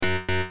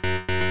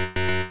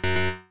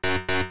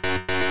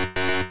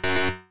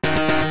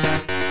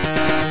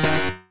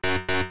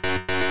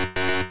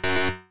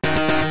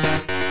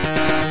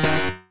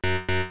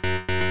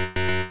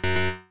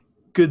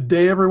Good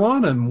day,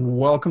 everyone, and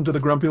welcome to the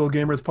Grumpy Old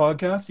Gamers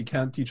podcast. You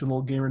can't teach an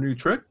old gamer new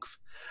tricks.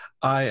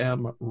 I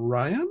am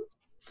Ryan,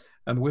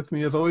 and with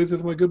me, as always,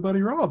 is my good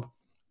buddy Rob.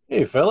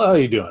 Hey, fella, how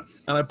you doing?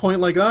 And I point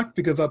like that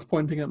because that's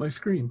pointing at my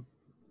screen.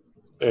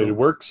 It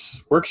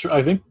works.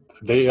 I think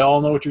they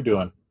all know what you're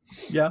doing.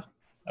 Yeah,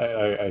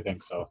 I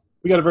think so.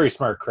 We got a very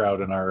smart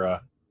crowd in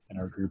our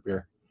group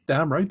here.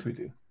 damn right we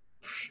do.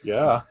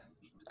 Yeah.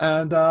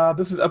 And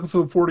this is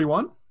episode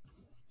 41.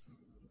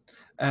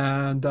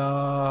 And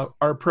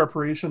our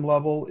preparation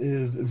level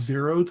is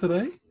 0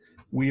 today.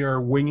 We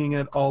are winging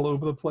it all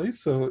over the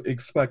place, so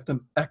expect an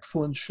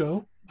excellent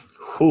show.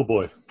 Oh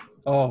boy.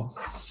 Oh,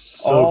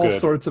 so all good.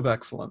 sorts of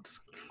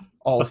excellence.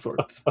 All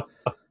sorts.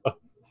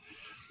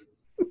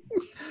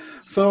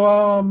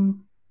 So,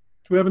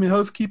 do we have any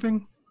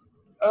housekeeping?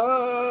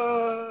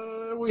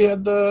 We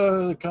had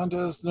the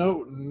contest.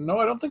 No,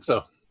 I don't think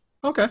so.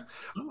 Okay.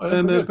 No,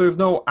 And if there's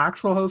no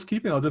actual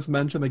housekeeping, I'll just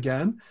mention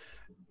again.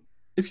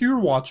 If you're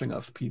watching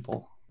us,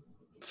 people,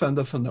 send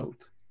us a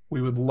note.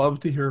 We would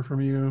love to hear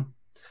from you.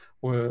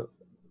 We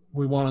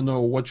want to know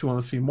what you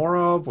want to see more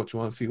of, what you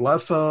want to see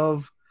less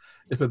of.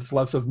 If it's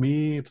less of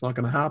me, it's not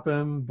going to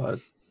happen, but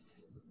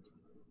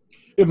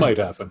it might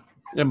happen.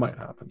 It might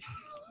happen.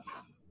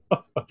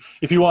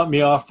 If you want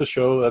me off the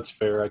show, that's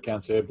fair. I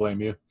can't say I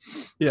blame you.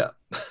 Yeah.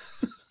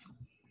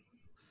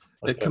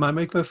 Okay. Can I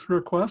make this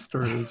request,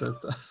 or is it...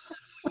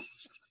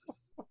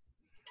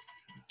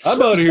 I'm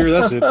out of here.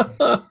 That's it.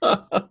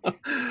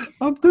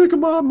 I'm taking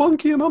my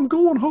monkey and I'm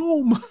going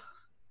home.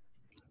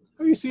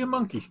 How do you see a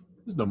monkey?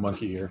 There's no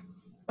monkey here.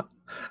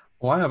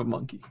 Well, I have a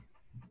monkey.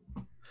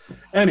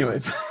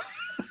 Anyways.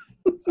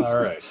 All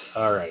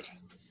right.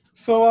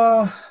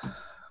 So,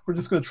 we're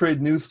just going to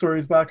trade news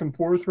stories back and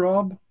forth,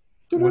 Rob.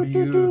 What do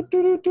you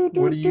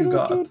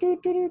got?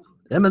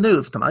 In the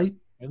news tonight.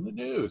 In the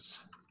news.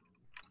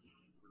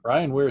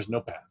 Ryan wears no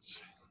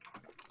pants.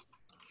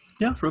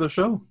 Yeah, for the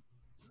show.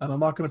 And I'm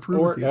not going to prove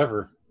Or it to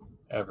you.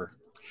 ever.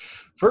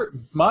 For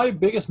my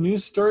biggest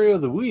news story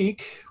of the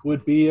week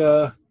would be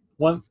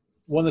one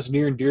that's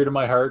near and dear to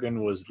my heart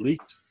and was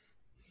leaked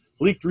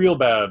real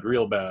bad.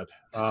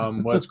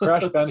 Was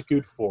Crash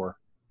Bandicoot 4.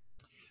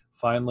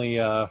 Finally,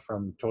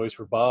 from Toys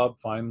for Bob,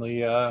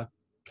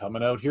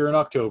 coming out here in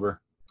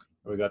October.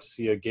 We got to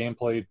see a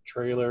gameplay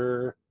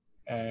trailer.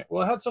 It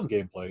had some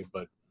gameplay,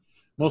 but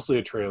mostly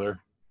a trailer.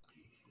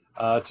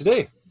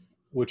 Today,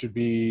 which would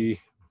be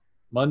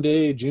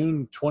Monday,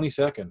 June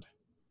 22nd.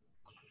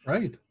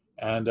 Right.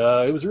 And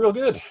it was real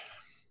good.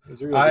 I'm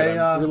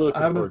really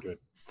looking forward to it.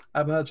 I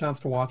haven't had a chance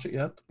to watch it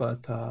yet,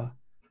 but I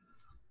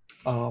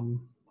know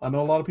a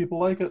lot of people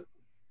like it.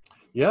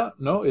 Yeah,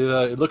 no,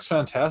 it looks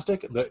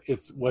fantastic.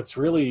 What's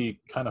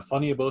really kind of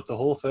funny about the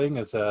whole thing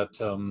is that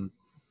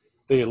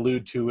they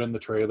allude to in the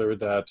trailer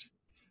that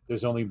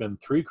there's only been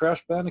 3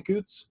 Crash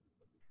Bandicoots,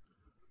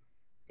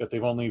 that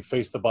they've only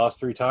faced the boss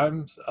 3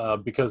 times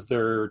because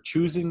they're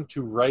choosing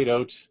to write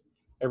out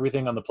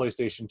everything on the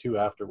PlayStation 2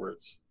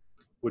 afterwards,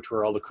 which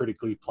were all the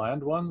critically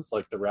planned ones,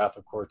 like the Wrath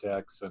of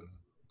Cortex, and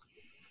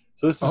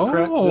so this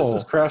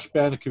is Crash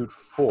Bandicoot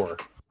 4.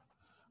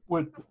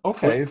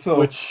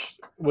 Which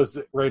was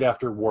right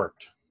after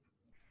Warped.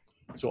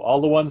 So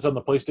all the ones on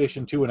the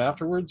PlayStation 2 and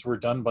afterwards were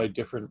done by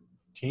different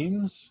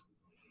teams,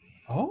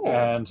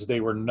 and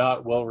they were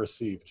not well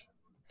received.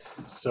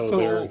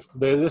 So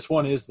this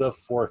one is the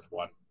 4th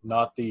one,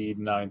 not the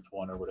 9th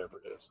one or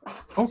whatever it is.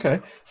 Okay,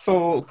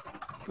 so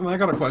I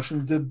got a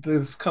question. Did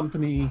this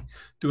company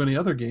do any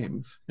other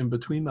games in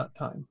between that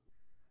time?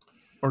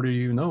 Or do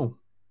you know?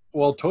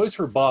 Well, Toys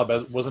for Bob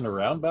wasn't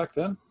around back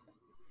then.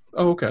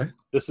 Oh, okay.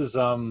 This is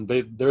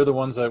they're the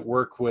ones that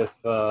work with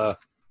I'm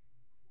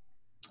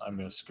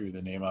going to screw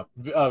the name up.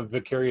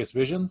 Vicarious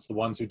Visions, the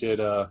ones who did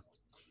the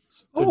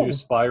new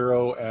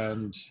Spyro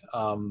and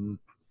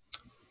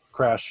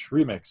Crash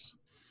remakes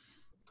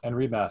and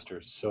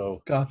remasters.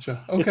 So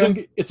gotcha.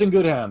 Okay. It's in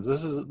good hands.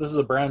 This is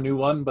a brand new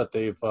one, but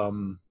they've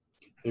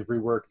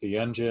reworked the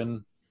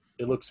engine.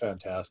 It looks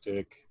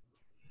fantastic.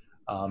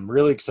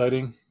 Really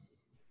exciting,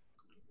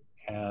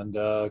 and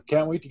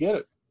can't wait to get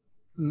it.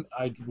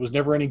 I was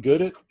never any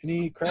good at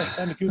any Crash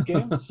Bandicoot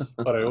games,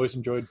 but I always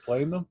enjoyed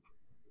playing them.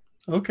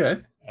 Okay.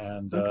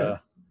 And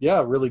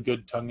really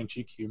good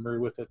tongue-in-cheek humor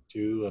with it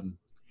too. And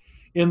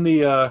in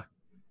the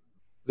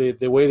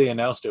way they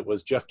announced it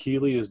was Jeff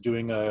Keighley is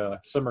doing a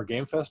Summer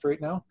Game Fest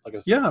right now, like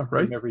a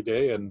game every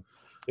day, and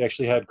they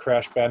actually had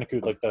Crash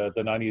Bandicoot, like the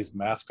 90s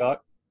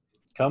mascot,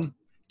 come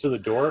to the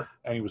door,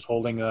 and he was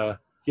holding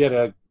he had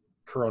a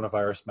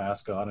coronavirus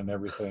mask on and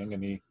everything,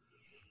 and he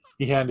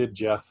handed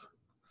Jeff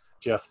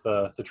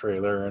the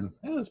trailer, and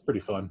it was pretty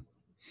fun.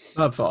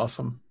 That's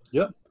awesome.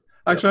 Yep.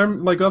 Actually,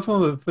 I'm like, that's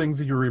one of the things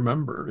that you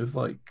remember is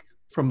like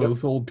from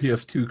those old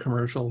PS2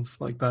 commercials,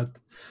 like that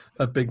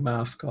big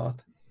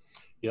mascot.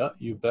 Yeah,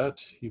 you bet.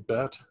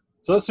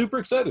 So I was super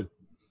excited.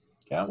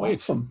 Can't wait.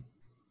 Awesome.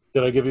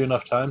 Did I give you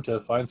enough time to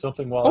find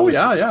something while?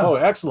 Yeah. Oh,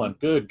 excellent.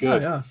 Good.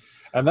 Yeah.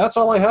 And that's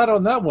all I had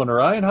on that one,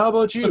 Ryan. How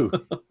about you?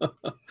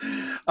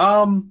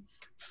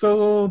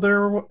 So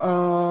there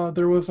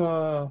was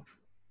a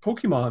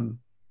Pokemon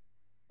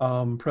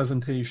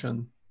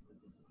presentation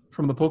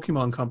from the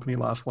Pokemon Company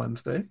last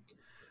Wednesday,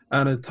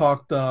 and it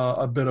talked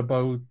a bit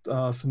about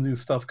some new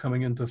stuff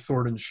coming into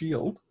Sword and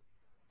Shield.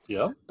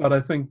 Yeah. But I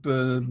think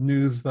the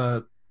news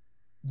that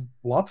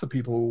lots of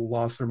people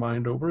lost their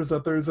mind over is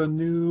that there's a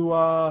new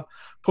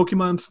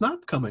Pokemon Snap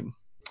coming.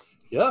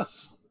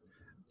 Yes.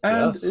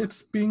 And Yes.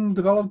 it's being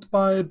developed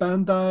by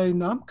Bandai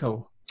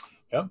Namco.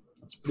 Yep.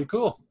 That's pretty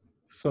cool.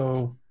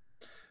 So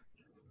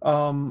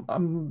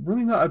I'm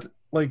really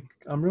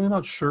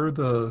not sure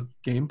the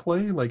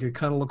gameplay. Like, it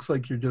kind of looks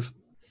like you're just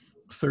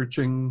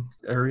searching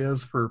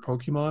areas for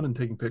Pokemon and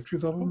taking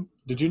pictures of them.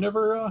 Did you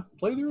never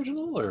play the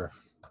original, or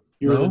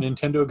you were No. the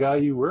Nintendo guy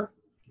you were?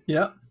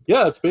 Yeah.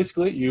 Yeah, it's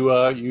basically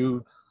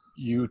you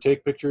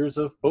take pictures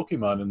of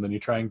Pokemon and then you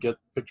try and get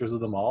pictures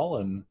of them all,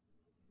 and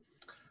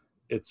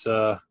it's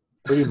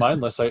pretty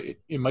mindless.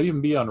 It might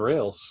even be on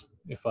rails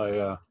if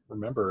I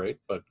remember right,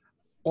 but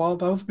Well,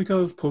 that was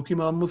because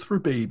Pokemon was for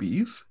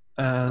babies,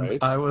 and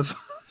Right. I was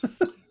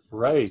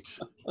right.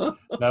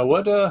 Now,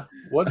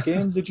 what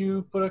game did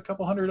you put a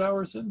couple hundred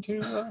hours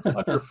into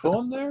on your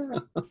phone there,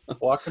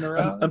 walking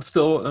around? I'm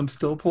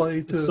still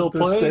playing to Still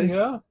this playing, day.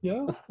 yeah.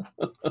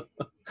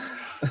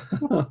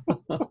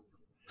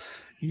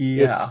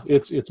 Yeah.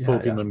 It's Yeah,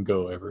 Pokemon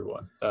Go,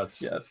 everyone.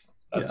 That's Yes.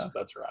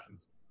 that's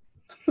Ryan's.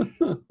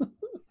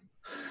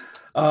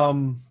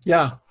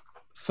 Yeah.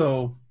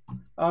 So,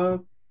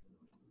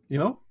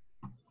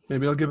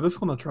 maybe I'll give this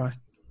one a try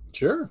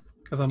Sure.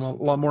 because I'm a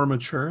lot more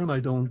mature and I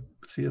don't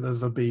see it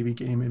as a baby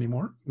game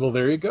anymore. Well,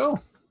 there you go.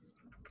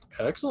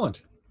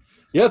 Excellent.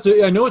 Yeah,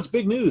 I know it's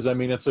big news. I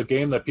mean, it's a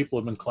game that people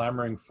have been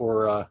clamoring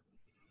for a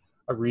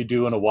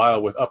redo in a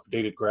while with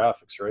updated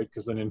graphics, right?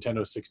 Because the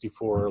Nintendo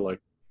 64,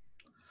 like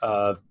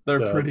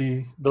They're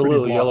pretty. the pretty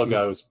little yellow blocky.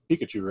 guy was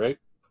Pikachu, right?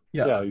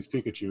 Yeah. Yeah, he's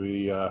Pikachu.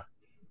 He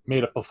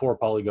made up before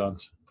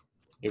polygons.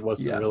 It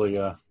wasn't really.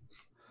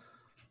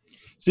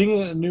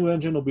 Seeing a new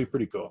engine will be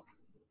pretty cool.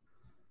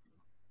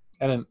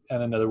 And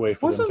another way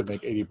for them to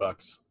make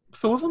 $80.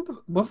 So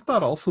wasn't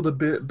that also the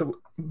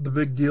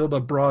big deal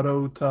that brought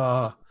out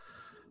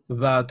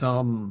that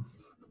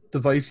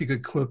device you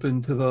could clip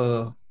into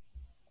the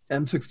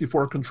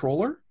N64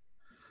 controller,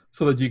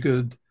 so that you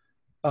could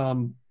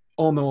oh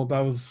no, that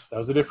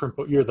was a different.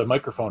 You're the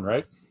microphone,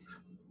 right?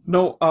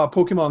 no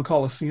Pokemon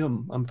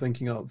Coliseum I'm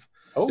thinking of.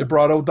 Oh, It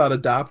brought out that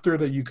adapter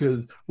that you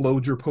could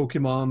load your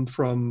Pokemon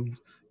from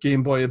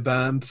Game Boy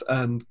Advance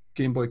and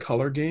Game Boy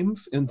Color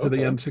games into the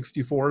Okay.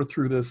 N64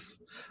 through this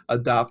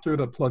adapter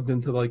that plugged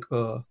into like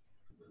the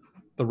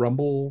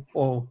Rumble.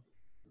 Oh,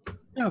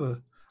 yeah,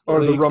 the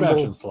Rumble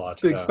expansion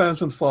slot. the yeah.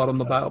 expansion slot on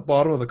the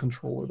bottom of the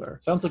controller there.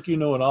 Sounds like you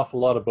know an awful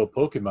lot about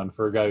Pokemon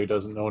for a guy who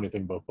doesn't know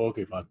anything about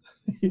Pokemon.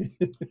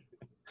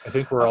 I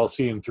think we're all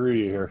seeing through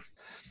you here.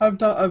 I've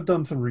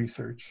done some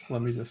research.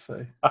 Let me just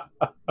say.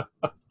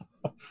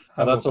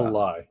 How That's a about that?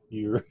 lie.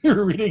 You're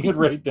reading it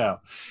right now.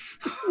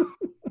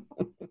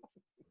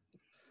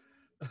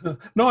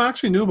 No, I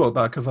actually knew about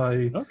that because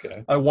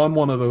Okay. I won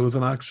one of those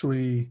and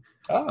actually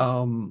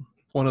Ah,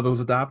 one of those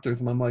adapters,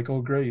 and I'm like,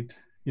 oh great,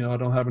 I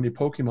don't have any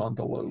Pokemon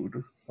to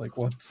load. Like,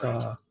 what's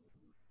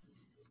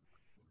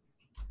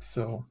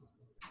so?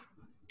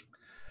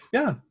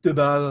 Yeah, did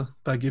that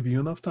give you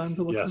enough time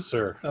to look? yes,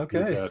 sir. You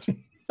Okay.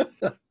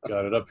 bet.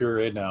 Got it up here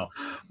right now.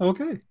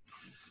 Okay.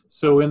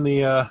 So in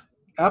the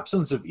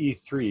absence of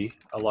E3,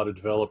 a lot of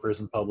developers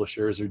and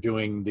publishers are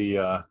doing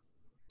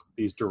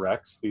these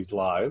directs, these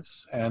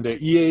lives, and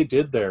EA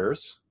did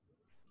theirs.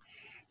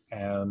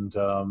 And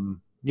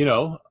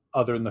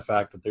other than the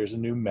fact that there's a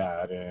new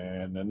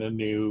Madden and a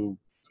new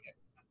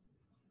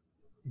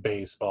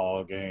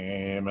baseball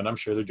game, and I'm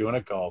sure they're doing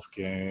a golf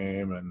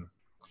game, and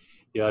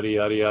yada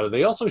yada yada.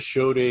 They also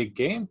showed a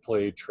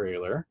gameplay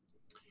trailer,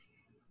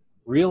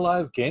 real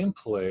live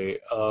gameplay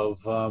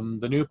of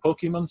the new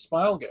Pokemon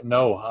Smile game.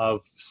 No,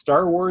 of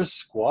Star Wars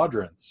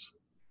Squadrons.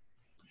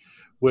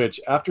 Which,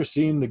 after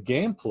seeing the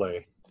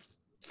gameplay,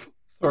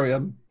 Sorry,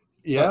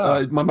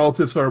 my mouth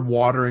just started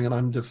watering, and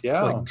I'm just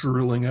like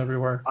drooling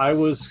everywhere. I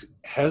was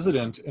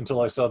hesitant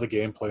until I saw the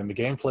gameplay, and the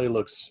gameplay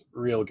looks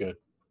real good.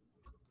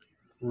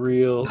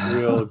 Real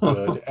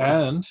good.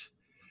 And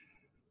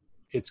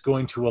it's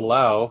going to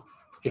allow,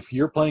 if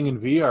you're playing in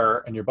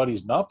VR and your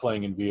buddy's not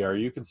playing in VR,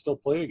 you can still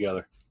play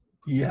together.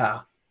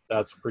 Yeah.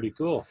 That's pretty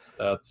cool.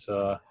 That's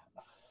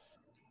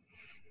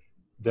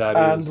that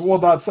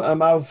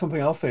was something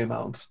else they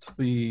announced.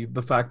 The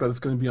fact that it's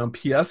going to be on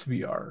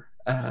PSVR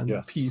and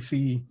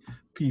PC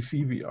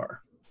VR.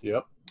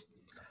 Yep.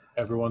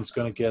 Everyone's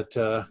going to get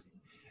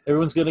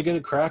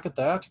a crack at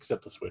that,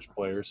 except the Switch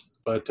players.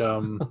 But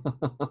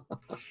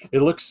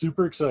it looks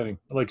super exciting,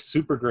 like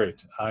super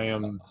great. I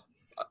am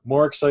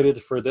more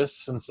excited for this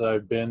since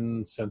I've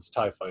been since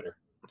TIE Fighter.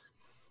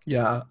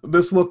 Yeah,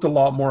 this looked a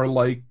lot more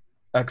like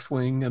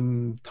X-Wing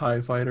and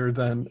TIE Fighter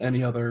than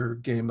any other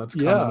game that's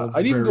come in a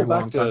I'd even very go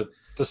back long time.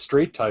 to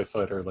straight TIE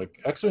Fighter.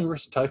 Like X-Wing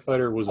versus TIE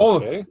Fighter was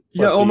okay.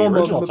 Yeah, but the no,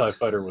 original TIE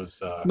Fighter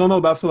was... No,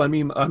 that's what I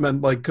mean. I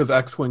meant like because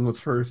X-Wing was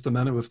first and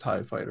then it was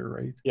TIE Fighter,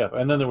 right? Yeah,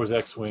 and then there was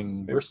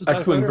X-Wing versus TIE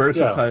X-Wing Fighter?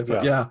 versus TIE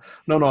Fighter. Yeah.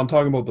 No, I'm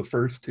talking about the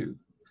first two.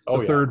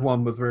 The third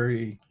one was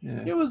very.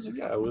 Yeah. It was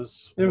It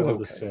was more okay.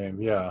 the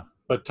same. Yeah,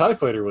 but TIE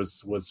Fighter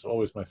was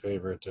always my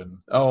favorite, and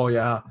Oh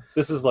yeah.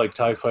 this is like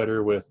TIE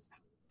Fighter with,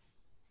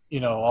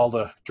 all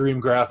the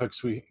dream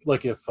graphics.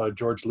 Like if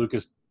George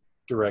Lucas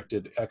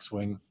directed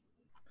X-Wing,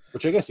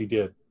 which I guess he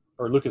did,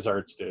 or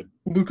LucasArts did.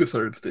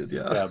 LucasArts did,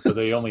 yeah. Yeah, but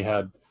they only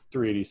had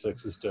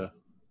 386s to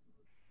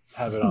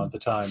have it on at the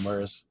time,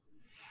 whereas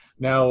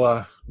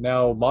now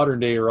modern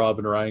day Rob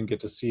and Ryan get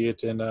to see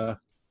it in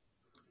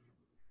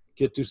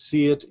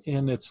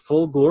its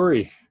full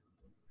glory.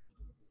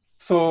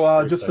 So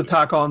Very just to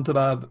exciting. tack on to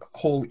that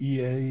whole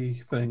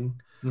EA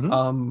thing,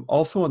 Mhm.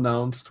 also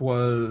announced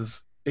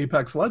was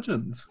Apex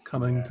Legends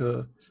coming Yeah.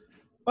 to.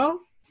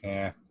 Well,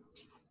 Yeah,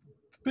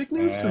 big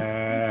news.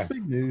 It's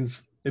big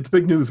news. It's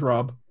big news,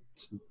 Rob.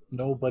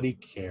 nobody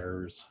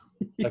cares.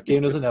 That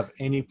game doesn't have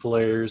any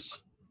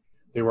players.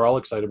 They were all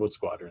excited about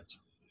Squadrons.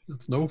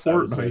 It's no That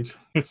was Fortnite. it.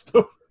 It's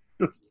no.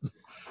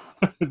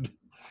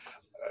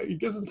 I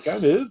guess it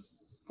kind of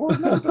is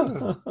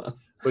Fortnite.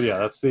 But yeah,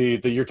 that's the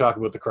you're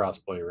talking about the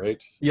crossplay,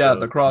 right? Yeah,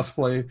 the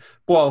crossplay.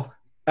 Well,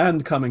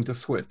 and coming to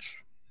Switch.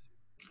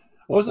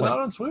 Was it not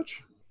on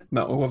Switch?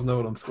 No, it wasn't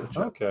out on Switch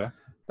yet. Okay,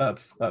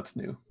 That's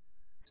new.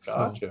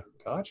 gotcha.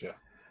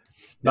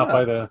 Not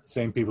by the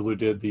same people who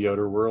did the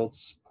Outer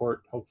Worlds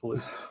port,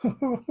 hopefully,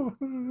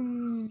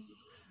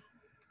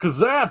 because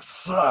that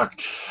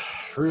sucked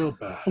real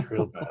bad.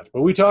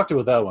 But we talked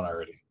about that one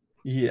already.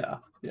 Yeah.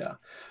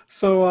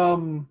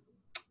 So,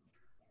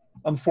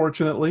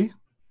 unfortunately,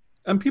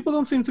 and people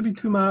don't seem to be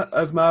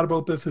as mad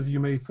about this as you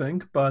may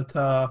think, but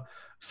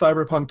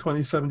Cyberpunk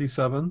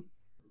 2077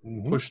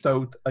 pushed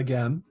out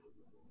again.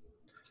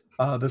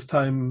 This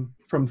time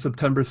from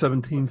September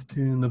 17th to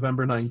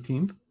November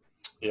 19th.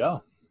 Yeah.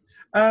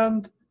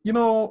 And,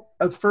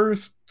 at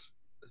first,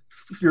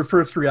 your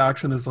first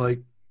reaction is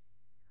like,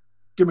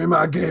 give me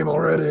my game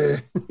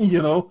already.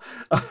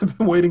 I've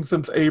been waiting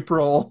since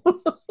April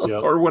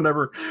Yep. or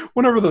whenever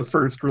the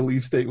first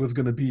release date was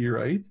going to be,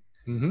 right?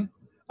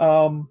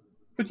 Mm-hmm.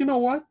 But you know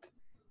what?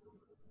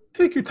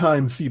 Take your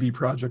time, CD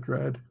Projekt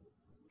Red.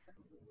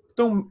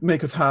 Don't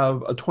make us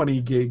have a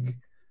 20 gig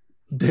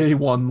day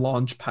one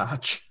launch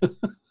patch.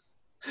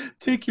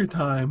 Take your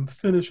time.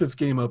 Finish this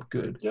game up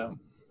good. Yeah.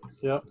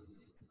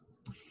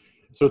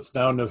 So it's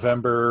now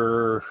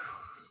November.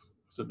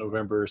 Is it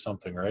November or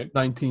something, right?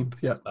 19th,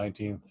 yeah.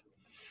 19th.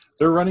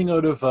 They're running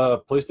out of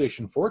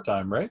PlayStation 4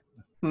 time, right?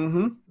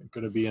 Mm-hmm.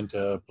 Going to be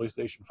into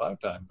PlayStation 5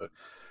 time, but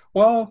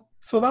well,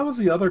 so that was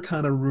the other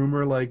kind of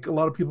rumor. Like a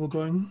lot of people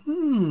going,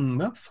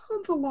 that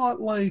sounds a lot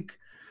like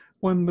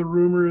when the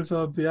rumors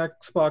of the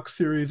Xbox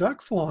Series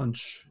X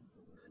launch.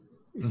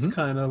 It's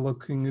kind of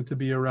looking to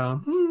be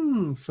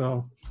around.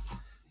 So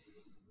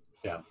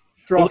yeah.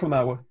 Draw from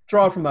that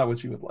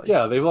what you would like.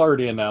 Yeah, they've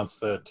already announced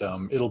that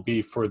it'll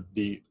be for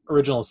the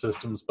original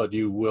systems, but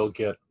you will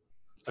get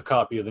a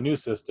copy of the new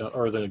system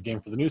or the game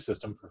for the new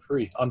system for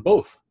free on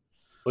both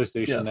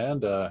PlayStation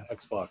and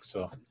Xbox.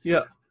 So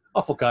yeah,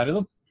 awful kind of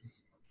them.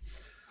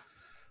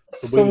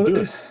 That's the way to do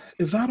it.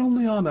 Is that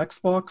only on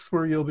Xbox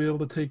where you'll be able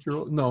to take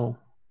your? No,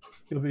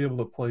 you'll be able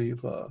to play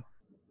the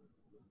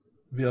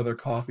other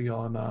copy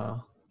on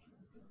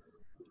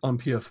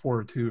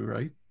PS4 too,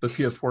 right? The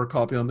PS4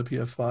 copy on the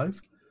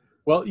PS5.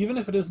 Well, even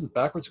if it isn't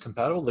backwards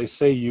compatible, they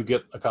say you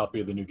get a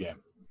copy of the new game.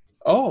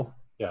 Oh.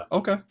 Yeah.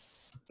 Okay.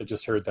 I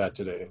just heard that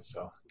today.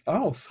 So.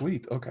 Oh,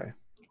 sweet. Okay.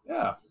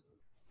 Yeah.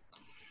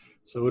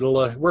 So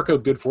it'll work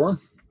out good for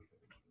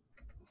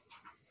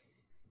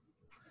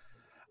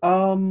them.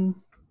 Do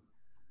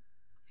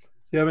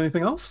you have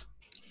anything else?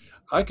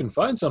 I can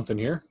find something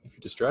here if you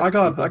distract. I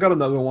got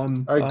another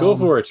one. All right, go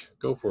for it.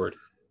 Go for it.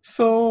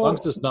 So, as long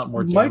as it's not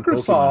more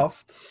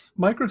Microsoft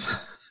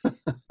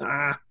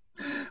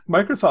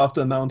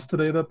announced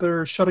today that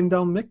they're shutting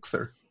down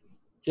Mixer.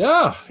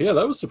 Yeah,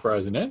 that was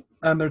surprising, eh?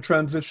 And they're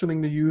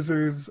transitioning the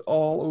users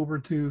all over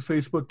to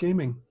Facebook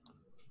Gaming.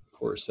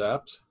 Poor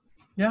saps.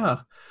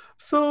 Yeah.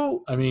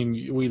 So I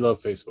mean, we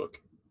love Facebook.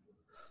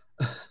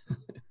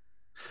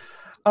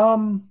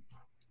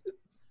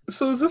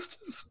 So is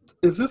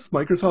this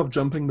Microsoft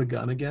jumping the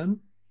gun again?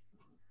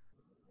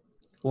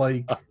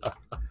 Like,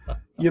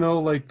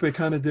 like they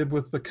kind of did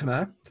with the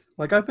Kinect.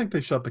 Like, I think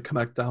they shut the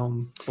Kinect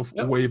down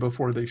way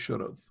before they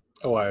should have.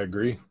 Oh, I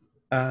agree.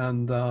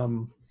 And,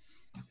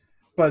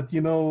 but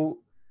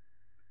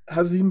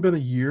hasn't even been a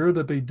year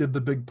that they did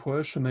the big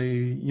push, and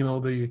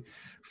they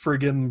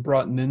friggin'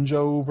 brought Ninja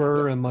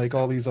over and like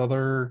all these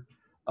other,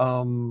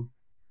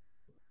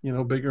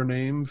 bigger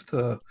names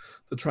to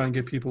try and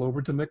get people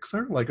over to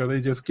Mixer. Like, are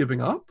they just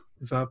giving up?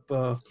 Is that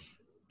the?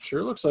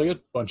 Sure looks like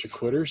it. Bunch of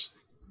quitters.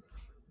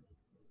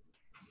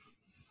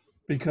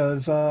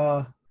 Because,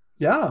 it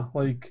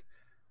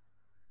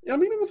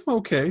was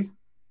okay.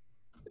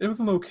 It was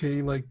an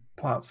okay,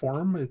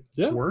 platform.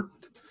 It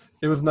worked.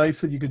 It was nice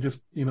that you could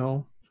just,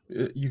 you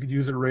could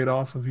use it right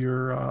off of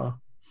your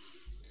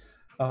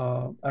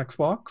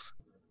Xbox.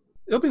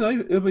 It'll be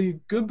nice. It'll be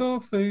good, though,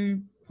 if they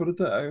put it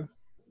to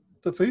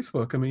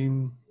Facebook. I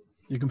mean,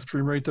 you can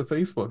stream right to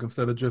Facebook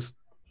instead of just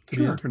to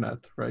the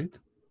internet, right?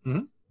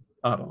 Mm-hmm.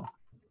 I don't know.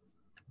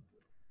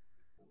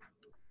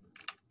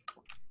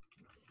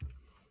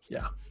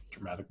 Yeah.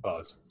 Dramatic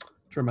pause.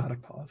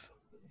 Dramatic pause.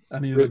 I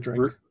need a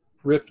drink.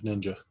 Rip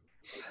Ninja.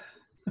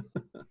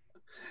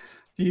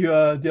 Do you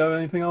have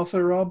anything else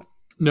there, Rob?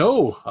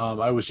 No,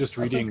 I was just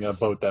reading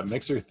about that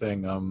Mixer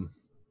thing.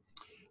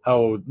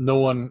 How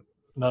none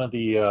of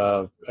the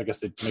I guess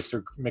the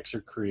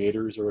Mixer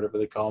creators or whatever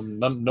they call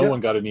them, no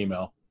one got an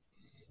email.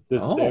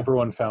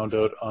 Everyone found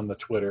out on the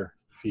Twitter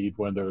feed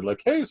when they're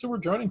like, "Hey, so we're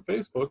joining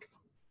Facebook.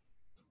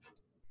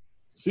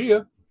 See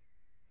ya."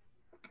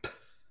 And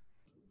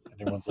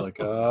everyone's like,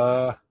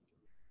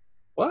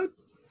 what?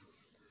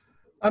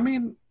 I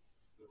mean,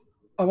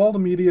 of all the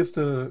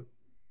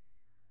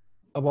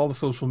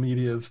social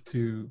medias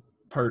to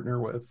partner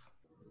with,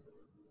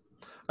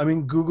 I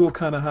mean, Google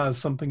kind of has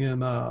something in,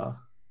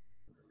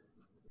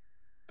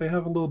 they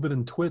have a little bit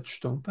in Twitch,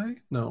 don't they?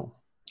 No.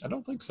 I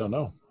don't think so,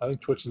 no. I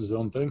think Twitch is its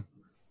own thing.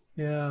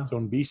 Yeah. Its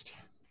own beast.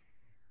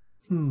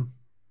 Well,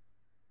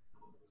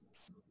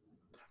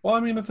 I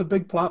mean, it's a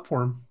big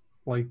platform.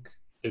 Like,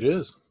 it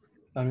is.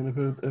 I mean,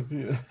 if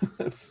you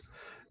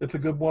it's a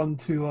good one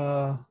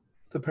to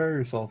pair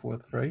yourself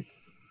with, right?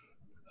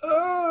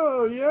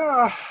 Oh,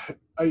 yeah.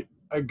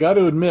 I got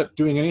to admit,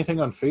 doing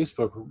anything on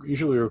Facebook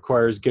usually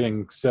requires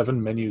getting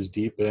 7 menus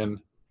deep in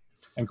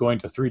and going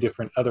to 3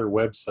 different other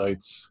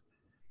websites.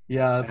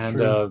 Yeah, that's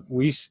true. And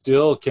we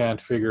still can't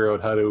figure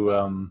out how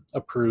to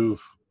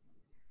approve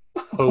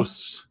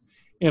posts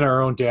in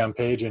our own damn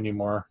page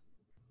anymore.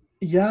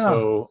 Yeah.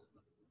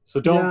 So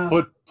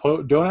don't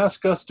don't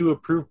ask us to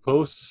approve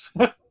posts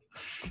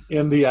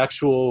in the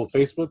actual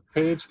Facebook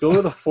page. Go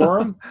to the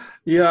forum.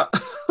 Yeah.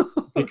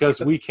 Because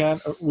we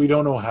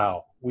don't know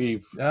how.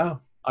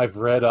 I've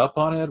read up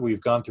on it. We've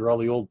gone through all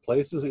the old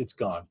places. It's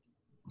gone.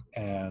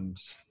 And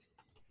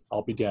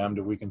I'll be damned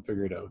if we can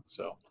figure it out.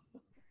 So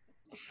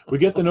we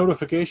get the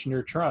notification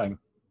you're trying.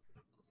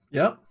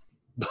 Yep.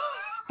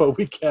 But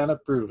we can't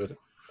approve it.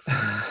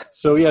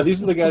 So yeah,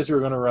 these are the guys who are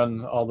going to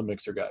run all the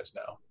Mixer guys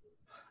now.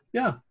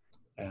 Yeah.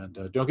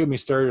 And don't get me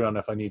started on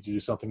if I need to do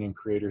something in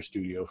Creator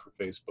Studio for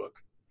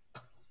Facebook.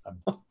 I'm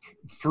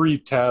 3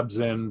 tabs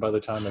in by the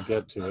time I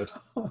get to it.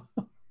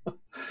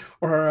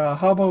 Or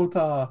how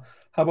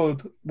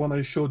about when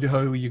I showed you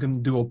how you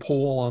can do a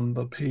poll on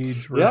the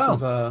page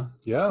versus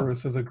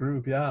a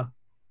group? Yeah,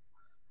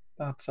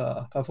 that's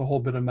a whole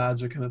bit of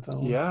magic in its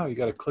own. Yeah, you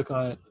got to click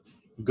on it.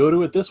 Go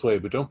to it this way,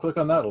 but don't click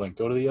on that link.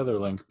 Go to the other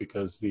link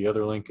because the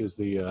other link is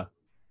the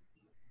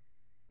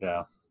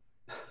yeah.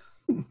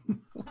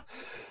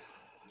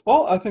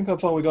 Well, I think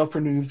that's all we got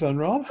for news then,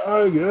 Rob.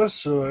 I guess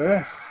so.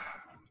 Yeah.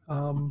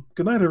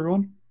 Good night,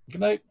 everyone. Good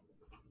night.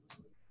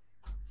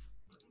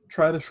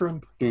 Try the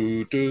shrimp.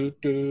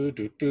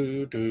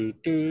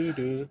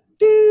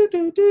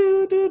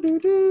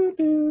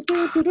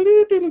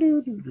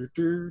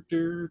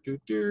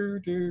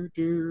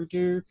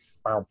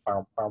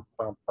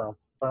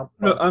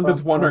 I'm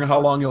just wondering how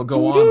long you'll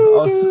go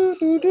on.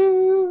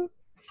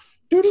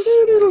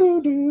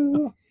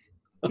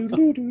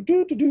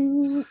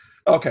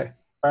 Okay.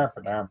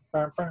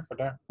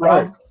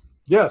 Rob.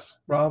 Yes.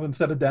 Rob,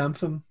 instead of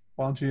dancing,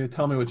 why don't you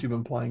tell me what you've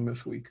been playing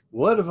this week?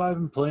 What have I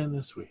been playing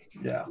this week?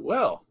 Yeah.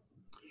 Well,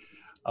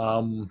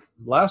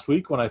 last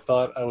week when I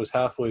thought I was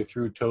halfway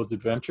through Toad's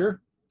Adventure,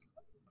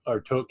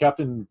 or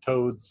Captain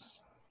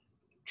Toad's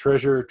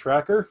Treasure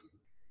Tracker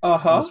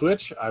on the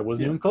Switch, I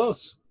wasn't even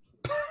close.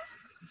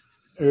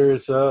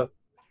 There's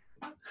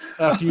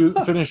after you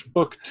finish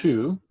book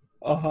 2,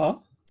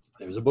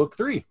 there's a book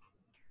 3.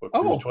 Book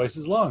 3 is twice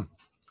as long.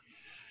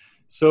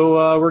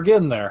 So we're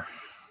getting there.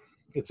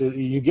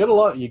 You get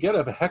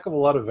a heck of a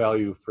lot of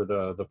value for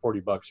the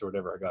 $40 or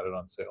whatever I got it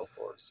on sale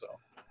for.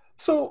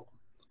 So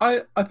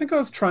I think I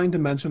was trying to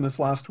mention this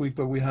last week,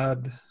 but we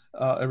had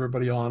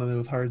everybody on and it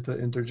was hard to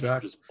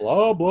interject. Just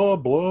blah blah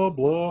blah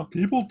blah.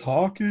 People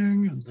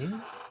talking.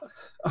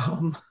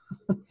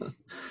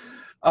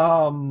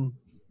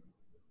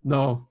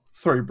 No,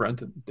 sorry,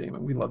 Brent and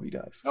Damon. We love you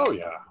guys. Oh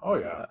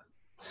yeah.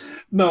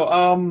 No,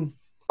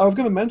 I was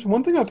going to mention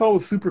one thing I thought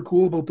was super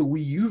cool about the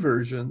Wii U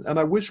version, and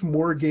I wish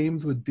more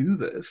games would do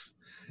this,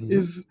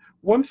 is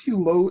once you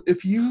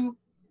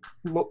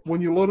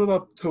when you loaded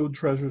up Toad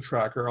Treasure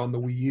Tracker on the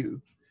Wii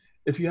U,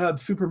 if you had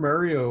Super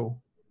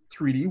Mario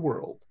 3D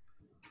World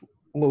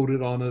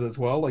loaded on it as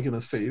well, like in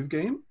a save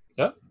game,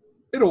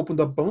 it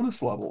opened up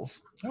bonus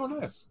levels. Oh,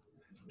 nice.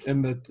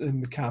 In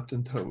the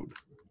Captain Toad.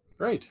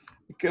 Great.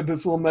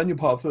 This little menu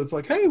pops up. It's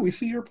like, hey, we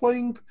see you're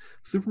playing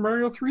Super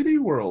Mario 3D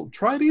World.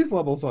 Try these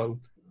levels out.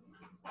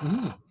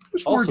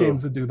 Wish more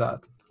games would do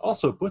that.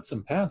 Also, put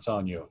some pants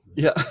on you.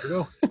 Yeah.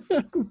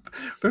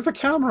 There's a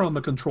camera on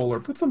the controller.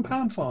 Put some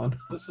pants on.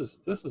 This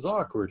is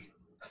awkward.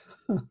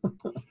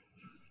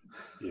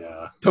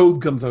 Yeah.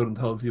 Toad comes out and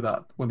tells you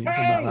that when that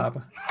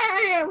happens.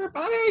 Hey,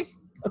 everybody!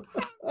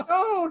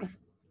 Toad!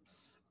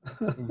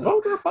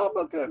 Vote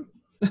Republican!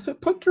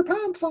 Put your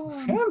pants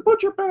on! And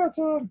put your pants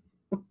on!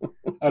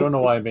 I don't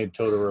know why I made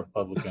Toad a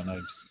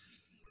Republican.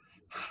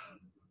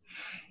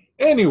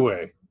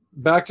 Anyway,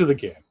 back to the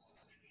game.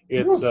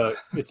 It's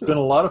been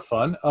a lot of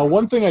fun.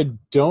 One thing I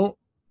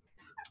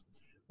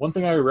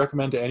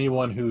recommend to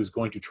anyone who's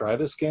going to try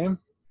this game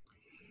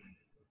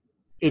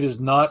it is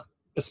not,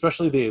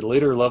 especially the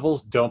later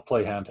levels, don't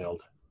play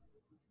handheld.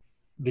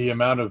 The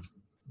amount of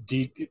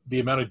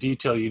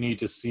detail you need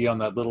to see on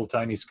that little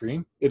tiny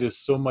screen, it is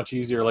so much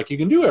easier. Like, you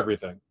can do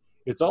everything.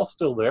 It's all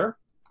still there.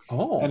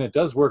 Oh. And it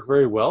does work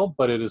very well,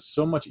 but it is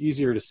so much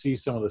easier to see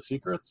some of the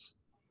secrets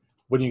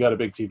when you got a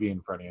big TV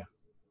in front of you.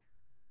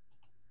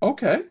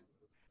 Okay.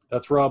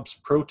 That's Rob's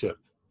pro tip.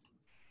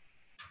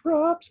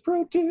 Rob's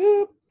pro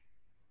tip.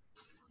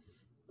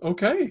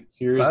 Okay.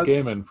 Serious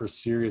gaming for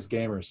serious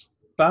gamers.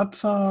 That's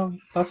some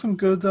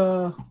good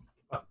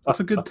that's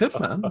a good tip,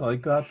 man.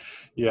 Like that.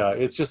 Yeah,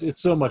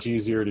 it's so much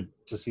easier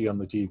to see on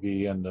the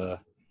TV, and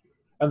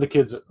the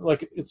kids,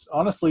 like, it's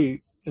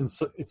honestly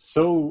it's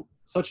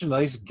such a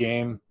nice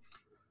game,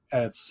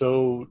 and it's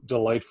so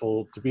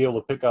delightful to be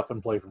able to pick up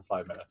and play for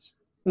 5 minutes.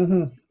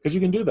 Because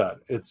you can do that.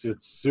 It's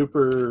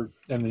super,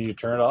 and then you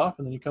turn it off,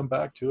 and then you come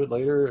back to it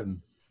later, and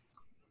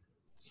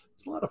it's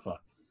a lot of fun.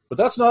 But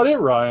that's not it,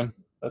 Ryan.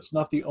 That's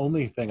not the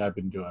only thing I've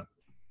been doing.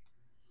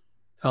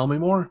 Tell me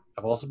more.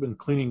 I've also been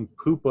cleaning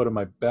poop out of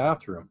my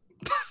bathroom.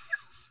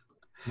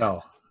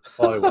 No,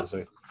 well, I will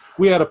say.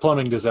 We had a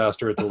plumbing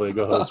disaster at the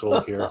Lego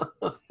household here,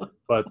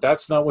 but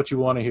that's not what you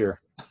want to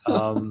hear.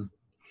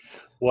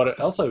 What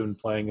else I've been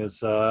playing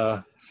is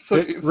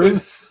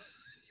Ring.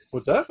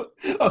 What's that?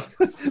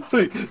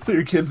 So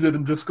your kids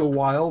didn't just go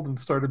wild and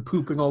started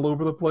pooping all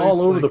over the place?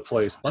 All over the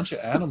place. Bunch of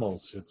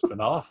animals. It's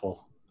been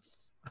awful.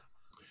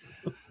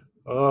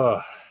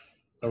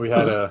 We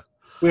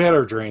had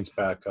our drains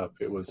back up.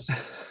 It was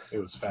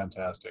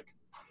fantastic.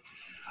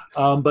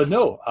 But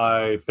no,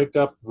 I picked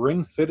up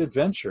Ring Fit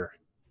Adventure.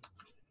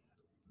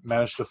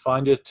 Managed to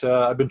find it.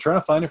 I've been trying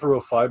to find it for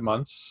about 5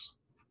 months,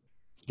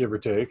 give or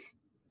take.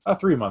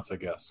 3 months, I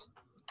guess,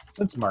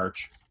 since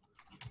March.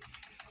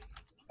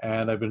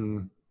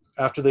 And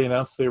after they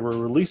announced they were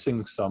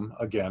releasing some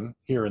again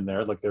here and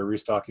there, like they're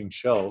restocking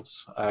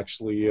shelves, I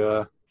actually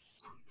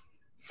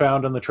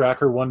found on the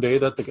tracker one day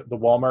that the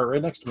Walmart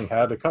right next to me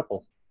had a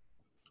couple.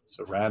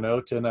 So ran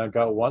out and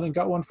got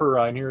one for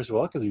Ryan here as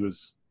well because he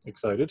was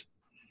excited.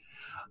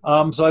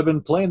 So I've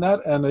been playing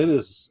that, and it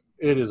is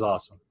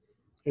awesome.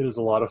 It is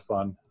a lot of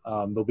fun.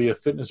 There'll be a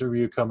fitness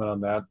review coming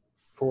on that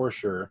for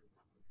sure.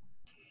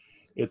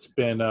 It's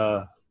been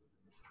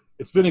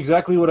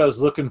exactly what I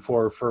was looking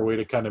for a way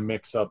to kind of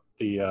mix up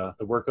the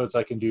workouts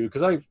I can do,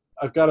 because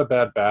I've got a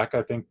bad back.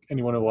 I think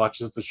anyone who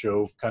watches the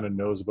show kind of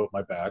knows about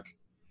my back.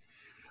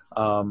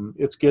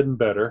 It's getting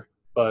better,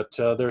 but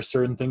there are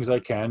certain things I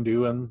can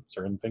do and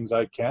certain things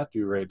I can't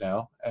do right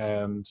now.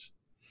 And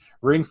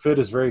Ring Fit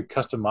is very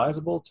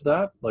customizable to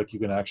that. Like, you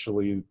can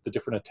actually, the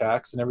different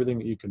attacks and everything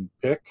that you can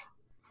pick.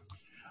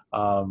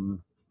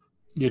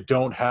 You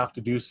don't have to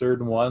do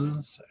certain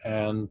ones,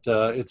 and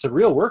it's a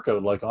real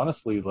workout. Like,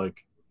 honestly,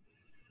 like,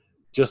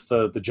 just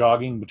the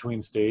jogging between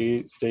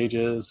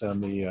stages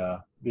and the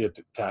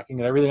attacking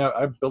and everything,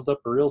 I've built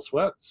up a real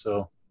sweat.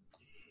 So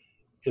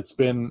it's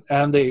been,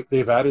 and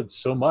they've added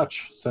so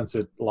much since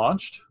it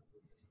launched.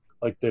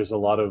 Like, there's a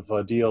lot of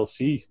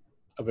DLC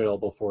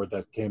available for it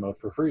that came out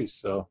for free,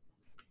 so,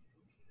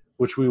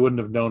 which we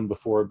wouldn't have known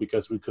before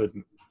because we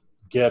couldn't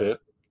get it.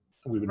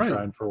 We've been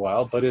trying for a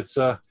while, but it's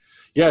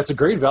it's a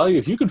great value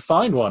if you can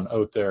find one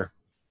out there.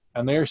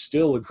 And they are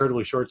still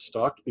incredibly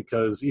short-stocked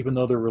because even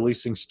though they're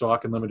releasing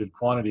stock in limited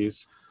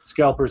quantities,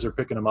 scalpers are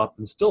picking them up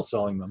and still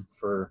selling them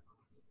for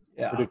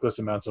ridiculous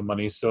amounts of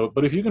money. So,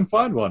 but if you can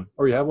find one,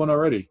 or you have one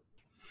already,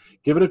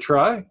 give it a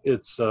try.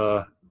 It's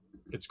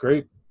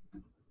great.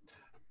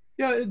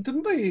 Yeah,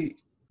 didn't they,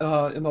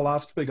 in the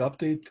last big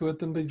update to it,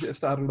 didn't they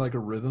just added like a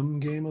rhythm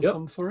game of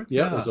some sort?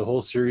 Yeah, there's a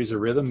whole series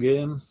of rhythm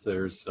games.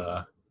 There's,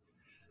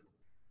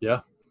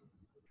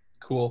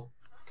 Cool.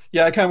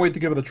 Yeah, I can't wait to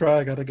give it a try.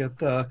 I gotta get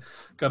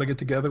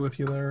together with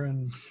you there,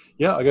 and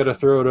I gotta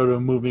throw it out a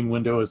moving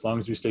window as long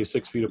as we stay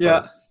 6 feet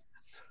apart.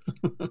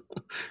 Yeah.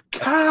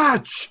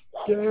 Catch.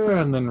 Yeah,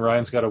 and then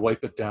Ryan's got to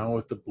wipe it down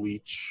with the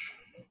bleach.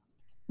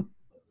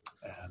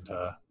 And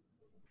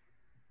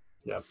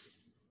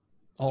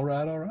All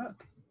right.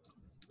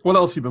 What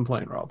else you been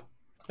playing, Rob?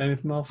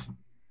 Anything else?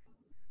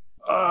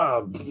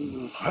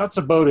 That's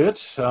about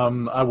it.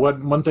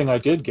 One thing I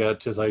did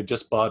get is I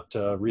just bought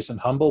a recent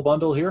Humble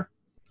bundle here.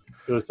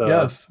 It was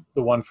the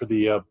one for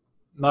the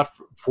not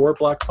for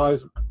Black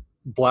Lives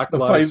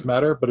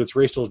Matter, but it's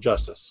racial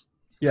justice.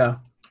 Yeah,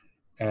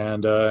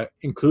 and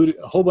included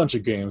a whole bunch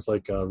of games.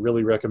 Like,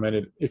 really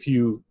recommended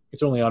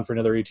it's only on for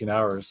another 18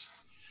 hours.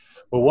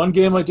 But one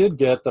game I did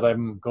get that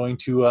I'm going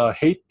to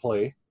hate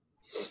play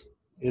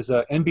is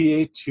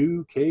NBA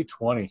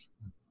 2K20.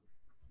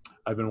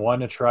 I've been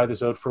wanting to try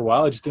this out for a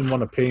while. I just didn't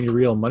want to pay any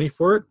real money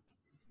for it,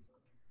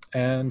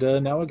 and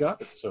now I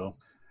got it. So.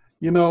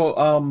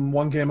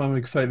 One game I'm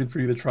excited for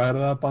you to try out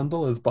of that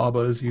bundle is Baba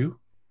Is You.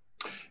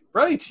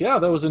 Right, yeah,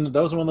 that was one of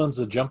the ones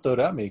that jumped out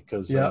at me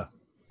because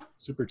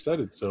super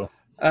excited. So,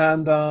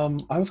 and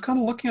I was kind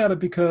of looking at it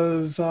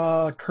because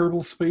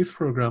Kerbal Space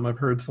Program I've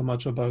heard so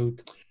much about.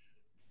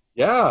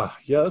 Yeah,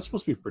 that's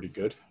supposed to be pretty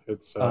good.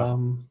 It's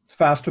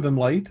Faster Than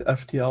Light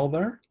FTL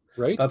there.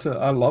 Right,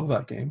 I love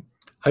that game.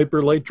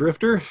 Hyper Light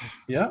Drifter.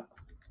 Yeah.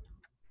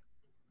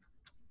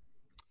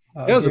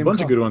 Yeah, there's a Game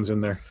bunch of called, good ones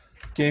in there.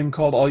 game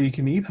called All You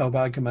Can Eat. How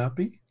bad can that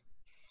be?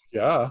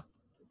 Yeah,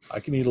 I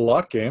can eat a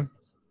lot game.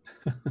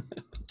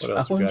 What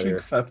else we got Challenge here?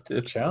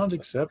 accepted. Challenge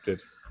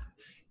accepted.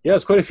 Yeah,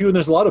 it's quite a few, and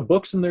there's a lot of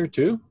books in there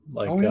too.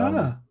 Like Oh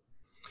yeah.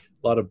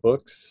 a lot of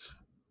books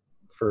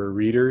for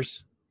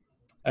readers.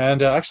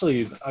 And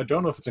actually, I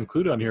don't know if it's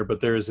included on here, but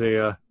there's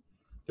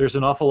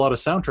an awful lot of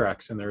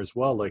soundtracks in there as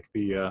well. Like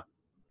the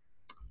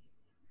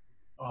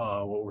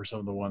what were some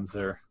of the ones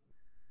there?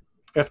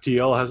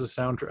 FTL has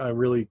a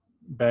really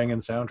banging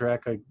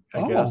soundtrack,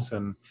 I guess,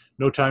 and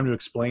No Time to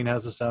Explain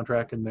has a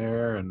soundtrack in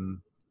there, and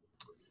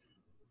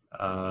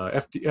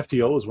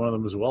FTL is one of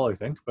them as well, I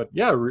think. But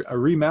yeah, a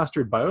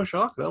remastered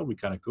BioShock, that'll be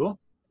kind of cool.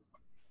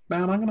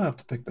 Man, I'm gonna have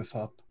to pick this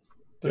up.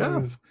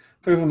 Yeah.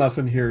 There's enough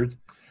in here,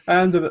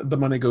 and the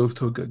money goes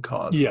to a good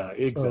cause. Yeah,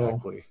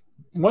 exactly.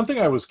 One thing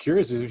I was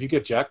curious is if you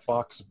get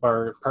Jackbox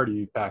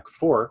Party Pack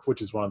 4,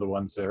 which is one of the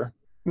ones there,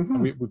 Mhm.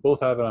 and we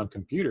both have it on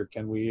computer,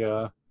 can we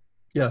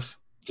Yes,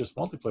 just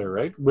multiplayer,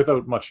 right?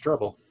 Without much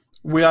trouble.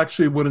 we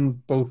actually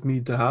wouldn't both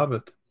need to have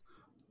it.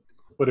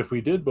 But if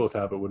we did both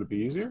have it, would it be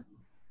easier?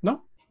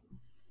 No,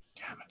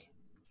 Damn it.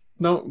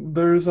 no.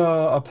 There's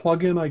a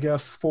plugin, I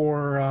guess,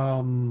 for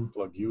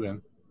Plug you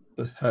in.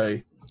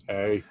 hey.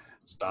 Hey,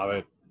 stop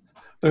it.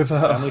 There's a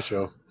Family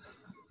show.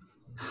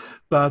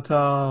 that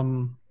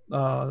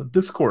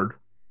Discord,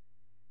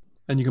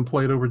 and you can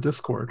play it over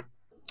Discord.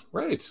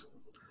 Right.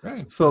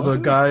 Right. So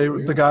Okay, there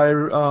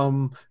you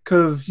go.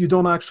 because you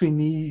don't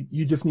actually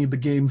you just need the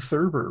game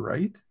server,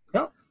 right?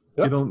 Yeah.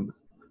 You don't.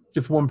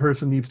 Just one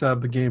person needs to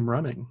have the game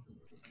running.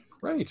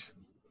 Right.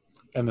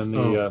 And then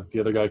So- the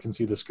other guy can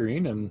see the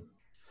screen and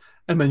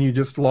And then you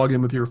just log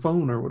in with your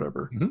phone or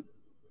whatever, Mhm.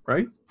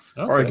 right?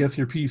 okay. Or I guess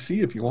your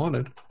PC if you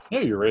wanted. Yeah,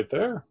 you're right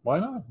there. Why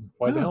not?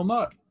 Why the Yeah. hell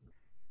not?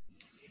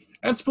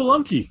 And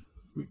Spelunky.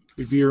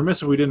 We'd be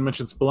remiss if we didn't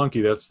mention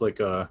Spelunky. That's like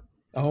a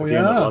Oh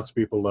game that yeah, lots of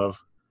people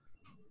love.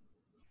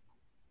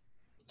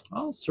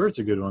 All sorts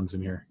of good ones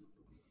in here.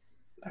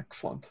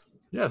 excellent.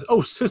 Yeah.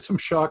 Oh, System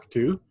Shock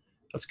 2.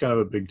 That's kind of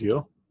a big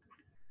deal.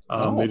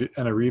 They did,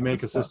 and a remake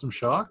of What's that? System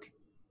Shock.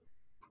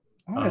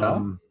 Oh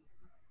yeah,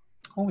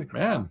 holy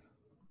crap. Man.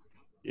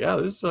 Yeah,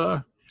 there's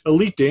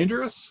Elite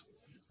Dangerous,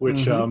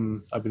 which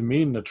Mhm. I've been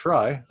meaning to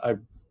try.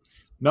 I'm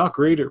not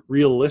great at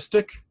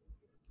realistic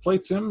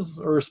flight sims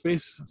or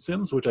space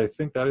sims, which I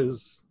think that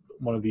is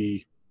one of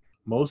the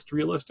most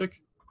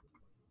realistic.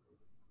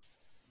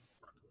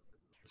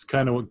 It's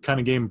kind of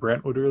game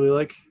Brent would really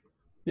like.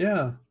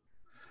 Yeah.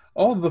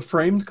 Oh, the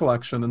Framed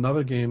Collection,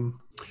 another game.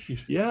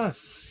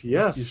 Yes.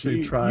 You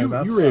should try You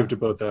that. raved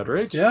about that,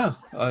 right? Yeah,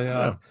 I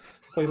Yeah.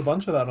 played a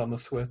bunch of that on the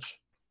Switch.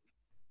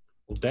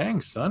 Well, dang,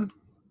 son.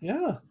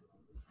 Yeah.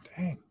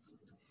 Dang.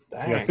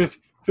 Dang. Yeah,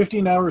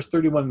 15 hours,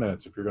 31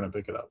 minutes if you're going to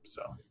pick it up.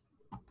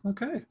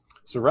 Okay.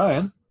 So,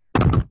 Ryan,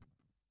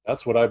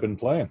 that's what I've been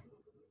playing.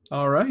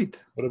 All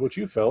right. What about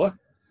you, fella?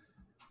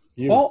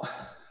 Well,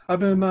 I've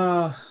been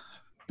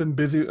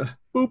busy.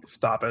 Boop.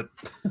 Stop it.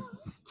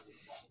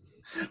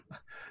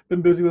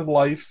 Been busy with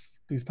life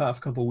these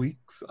past couple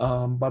weeks,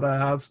 but I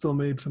have still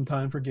made some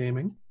time for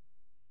gaming.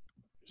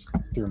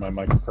 Threw my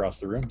mic across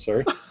the room.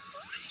 Sorry.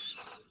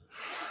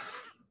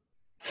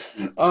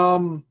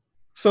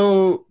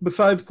 So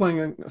besides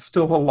playing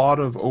still a lot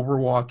of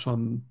Overwatch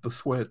on the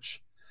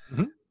Switch,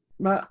 Mhm.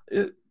 Matt,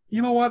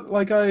 you know what?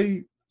 Like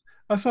I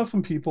saw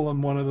some people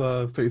in one of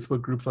the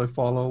Facebook groups I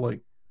follow,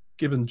 like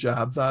giving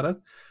jabs at it.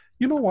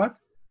 You know what?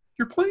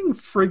 You're playing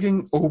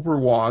frigging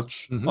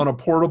Overwatch Mhm. on a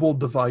portable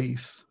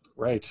device,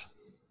 Right.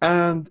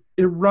 and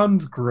it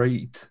runs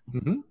great.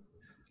 Mm-hmm.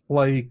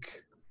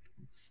 Like,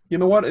 you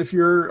know what? If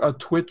you're a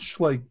Twitch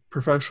like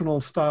professional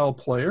style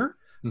player,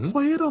 Mhm.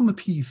 play it on the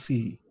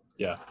PC.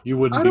 Yeah, you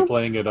wouldn't I be don't-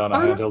 playing it on a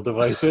I don't- handheld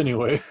device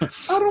anyway.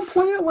 I don't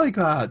play it like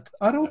that.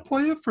 I don't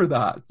play it for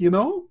that, you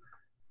know?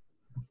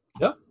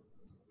 Yep.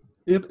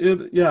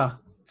 Yeah.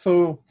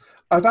 So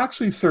I've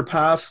actually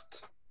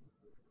surpassed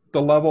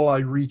the level I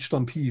reached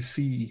on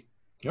PC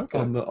Okay,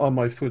 on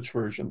my Switch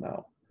version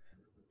now.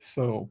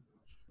 So,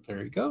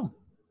 there you go.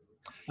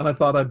 and I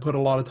thought I'd put a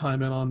lot of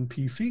time in on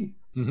PC.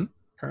 Mhm.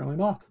 Apparently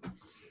not.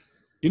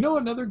 You know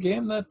another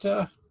game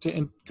that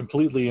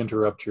completely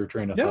interrupt your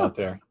train of Yeah. thought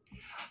there.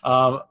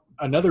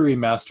 Another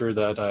remaster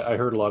that I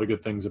heard a lot of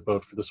good things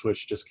about for the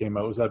Switch just came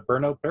out was that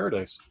Burnout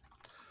Paradise,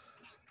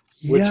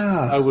 which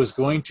Yeah. I was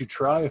going to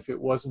try if it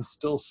wasn't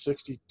still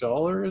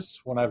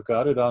 $60 when I've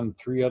got it on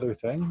 3 other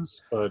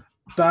things, but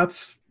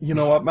That's, you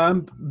know what,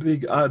 man?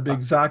 The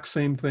exact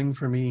same thing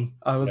for me.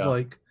 I was Yeah.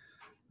 like,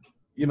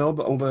 you know,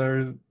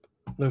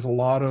 there's a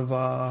lot of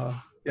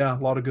a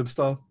lot of good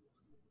stuff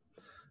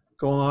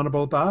going on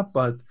about that.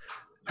 But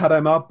had I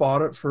not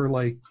bought it for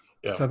like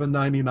Yeah.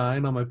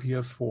 $7.99 on my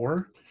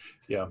PS4,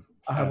 yeah,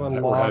 I have and a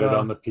or lot had it on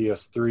of the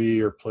PS3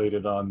 or played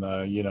it on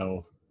the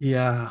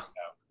yeah.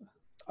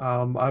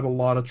 I have a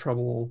lot of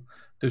trouble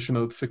dishing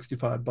out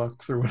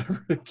 $65 or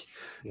whatever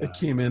yeah. it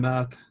came in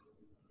at.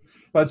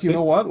 But you See-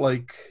 know what?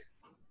 Like,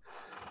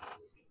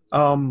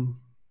 you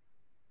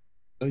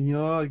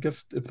know, I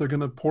guess if they're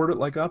gonna port it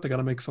like that, they got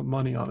to make some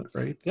money on it,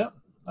 right? Yeah,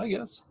 I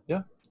guess.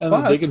 Yeah. And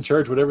But they can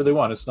charge whatever they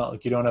want. It's not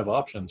like you don't have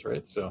options,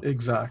 right? So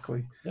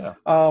exactly. yeah.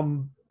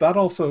 That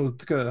also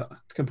to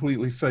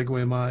completely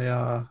segue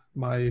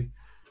my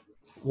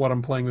what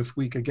I'm playing this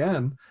week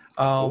again.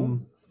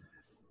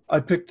 I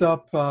picked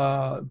up.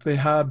 They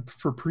had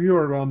for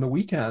pre-order on the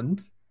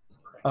weekend.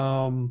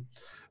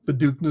 The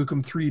Duke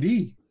Nukem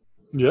 3D.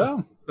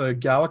 Yeah. The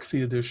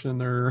Galaxy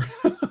Edition or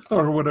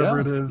or whatever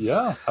it is.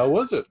 Yeah. How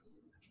was it?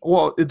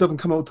 Well, it doesn't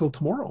come out till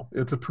tomorrow.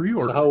 It's a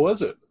pre-order. So how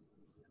was it?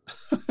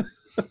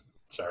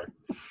 Sorry.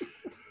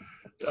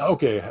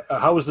 Okay,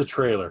 how was the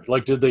trailer?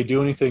 Like, did they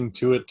do anything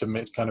to it to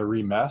kind of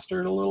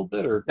remaster it a little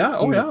bit, or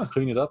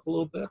clean it up a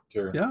little bit?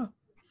 Or? Yeah.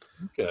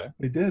 Okay.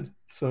 They did.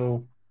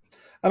 So,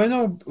 and I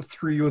know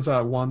 3 was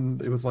that one.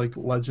 It was like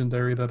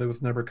legendary that it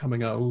was never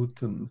coming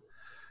out, and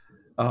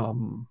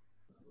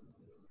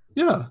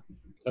yeah.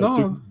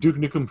 Duke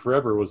Nukem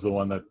Forever was the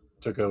one that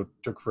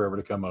took forever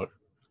to come out.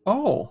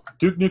 Oh.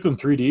 Duke Nukem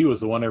 3D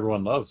was the one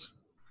everyone loves.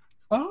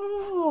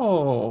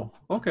 Oh,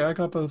 okay. I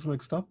got those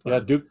mixed up then. Yeah,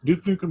 Duke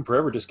Nukem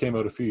Forever just came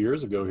out a few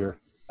years ago here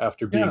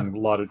after being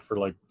lauded for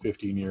like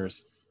 15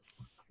 years.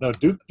 No,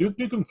 Duke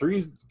Nukem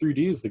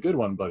 3D is the good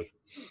one, buddy.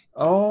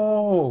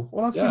 Oh,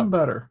 well, that's even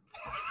better.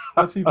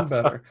 That's even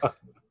better.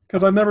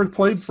 Because I never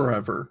played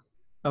Forever.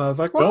 And I was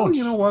like, well,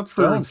 you know what?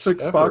 For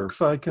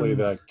 $6, I can play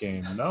that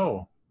game.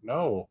 No.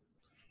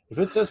 If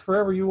it says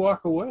Forever, you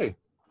walk away.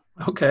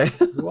 Okay.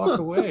 You walk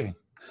away.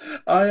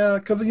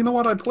 Because you know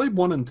what? I played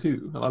 1 and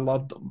 2, and I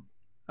loved them.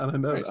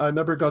 And I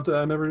never got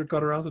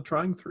around to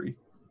trying 3.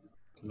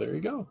 There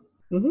you go.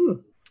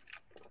 Mm-hmm.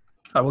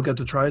 I will get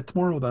to try it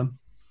tomorrow then.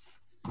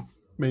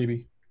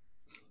 Maybe.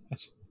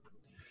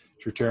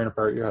 You're tearing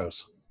apart your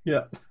house.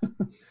 Yeah.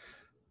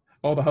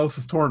 Oh, the house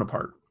is torn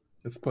apart.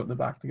 Just putting it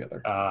back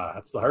together.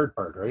 That's the hard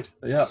part, right?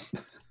 Yeah.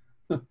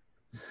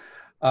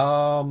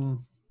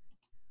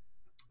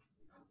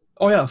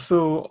 Oh yeah.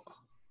 So,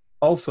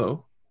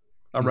 also,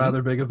 a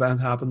rather big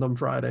event happened on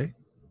Friday.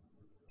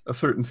 A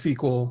certain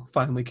sequel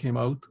finally came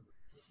out.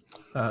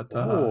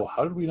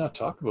 How did we not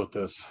talk about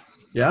this?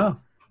 Yeah.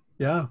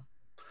 Yeah,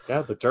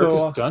 the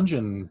Darkest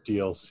Dungeon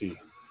DLC.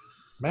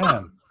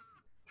 Man,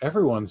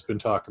 everyone's been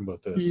talking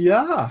about this.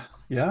 Yeah.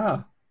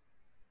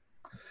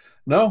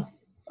 No.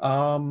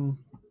 Last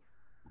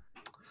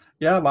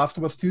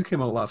of Us 2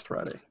 came out last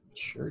Friday. It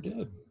sure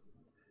did.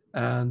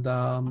 And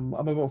I'm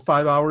about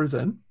 5 hours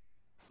in.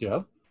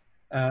 Yeah.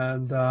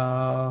 And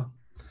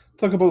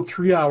took about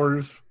 3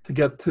 hours to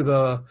get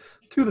to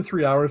 2 to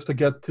 3 hours to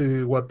get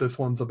to what this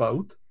one's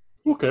about.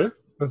 Okay.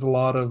 There's a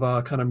lot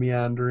of kind of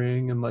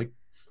meandering and like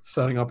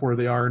setting up where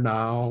they are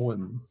now,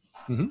 and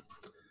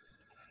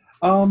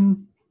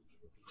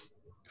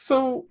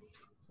so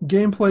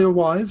gameplay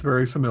wise,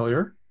 very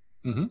familiar.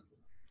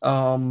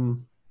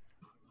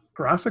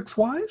 Graphics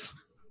wise,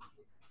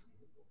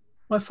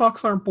 my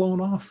socks aren't blown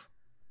off.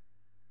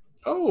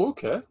 Oh,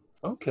 okay.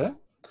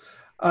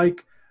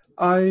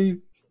 I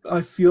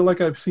feel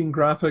like I've seen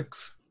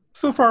graphics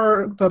so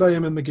far that I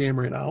am in the game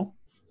right now.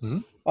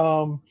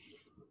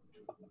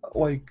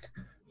 Like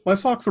my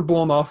socks were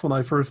blown off when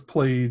I first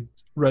played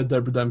Red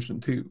Dead Redemption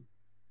 2.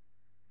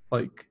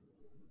 Like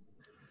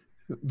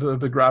the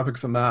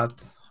graphics in that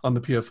on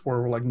the PS4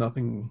 were like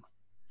nothing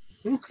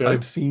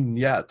I've seen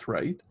yet,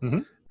 right?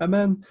 And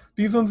then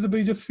these ones,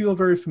 they just feel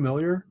very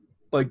familiar,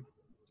 like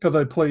because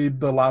I played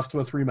The Last of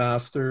Us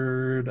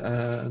Remastered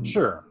and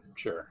sure,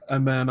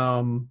 and then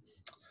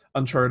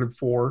Uncharted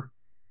 4.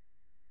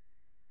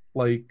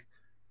 Like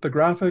the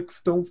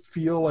graphics don't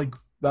feel like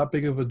that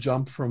big of a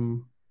jump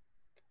from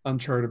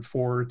Uncharted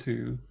 4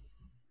 to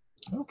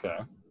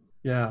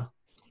yeah.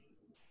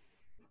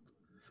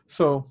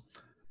 So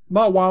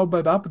not wowed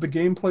by that, but the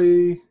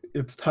gameplay,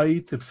 it's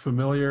tight, it's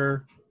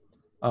familiar.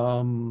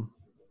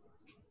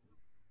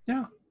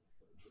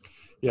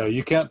 Yeah,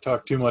 you can't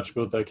talk too much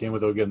about that game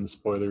without getting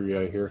spoilery,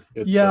 I hear.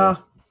 Yeah.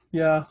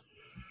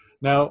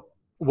 Now,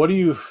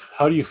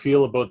 how do you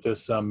feel about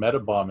this meta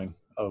bombing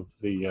of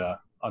the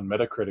on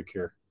Metacritic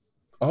here?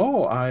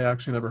 Oh, I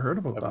actually never heard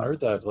about that. I haven't heard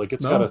that. Like,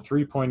 it's got a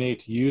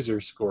 3.8 user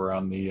score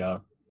on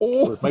the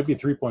or it might be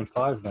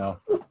 3.5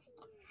 now.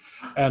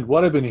 And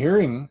what I've been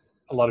hearing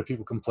a lot of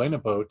people complain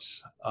about,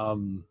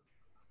 and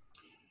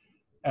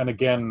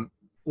again,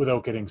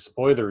 without getting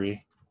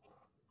spoilery,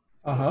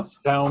 it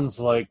sounds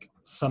like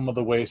some of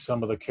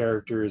the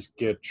characters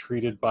get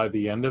treated by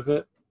the end of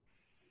it.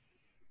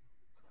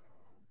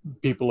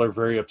 People are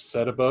very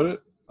upset about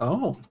it.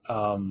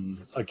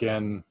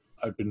 Again,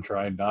 I've been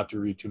trying not to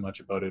read too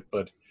much about it,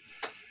 but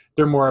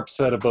they're more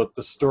upset about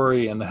the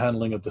story and the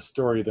handling of the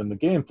story than the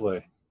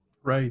gameplay.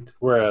 Right.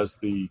 Whereas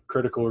the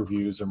critical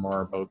reviews are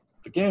more about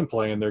the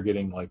gameplay, and they're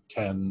getting like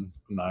 10,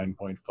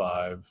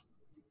 9.5.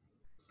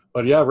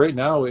 But yeah, right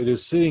now it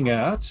is sitting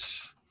at,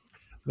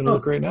 I'm going to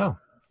look right now.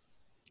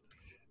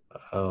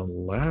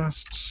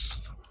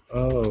 Last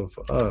of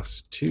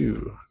Us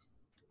 2.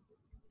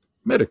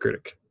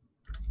 Metacritic.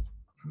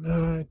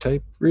 I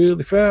type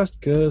really fast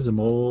because I'm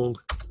old.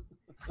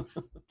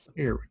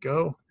 Here we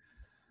go.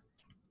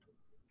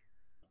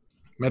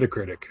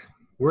 Metacritic.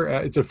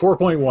 It's a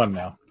 4.1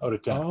 now out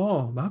of 10.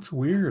 Oh, that's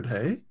weird,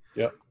 hey?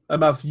 Yep.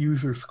 And that's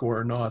user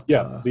score, not...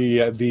 Yeah,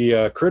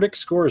 the critic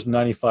score is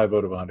 95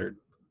 out of 100.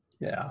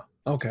 Yeah,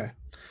 okay.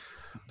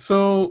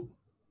 So,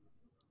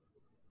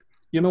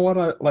 you know what?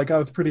 I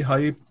was pretty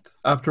hyped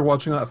after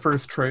watching that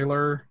first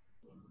trailer.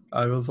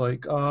 I was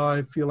like, oh,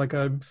 I feel like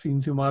I've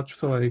seen too much,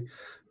 so I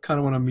kind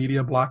of went a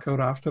media blackout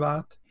after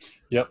that.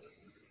 Yep.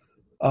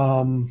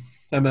 And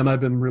then I've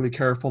been really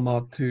careful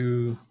not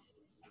to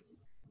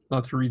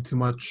read too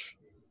much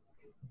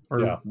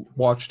or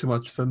watch too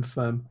much since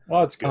then.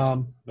 Well, that's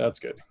good. That's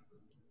good.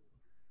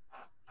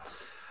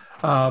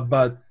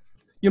 But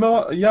you know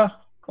what? Yeah,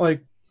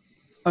 like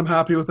I'm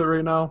happy with it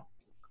right now.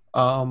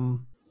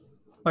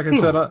 Like I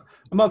said, I'm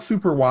not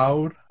super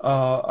wowed.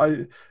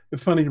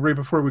 It's funny. Right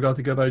before we got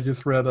together, I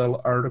just read an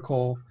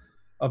article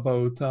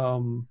about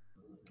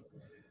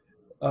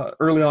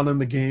early on in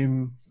the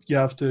game, you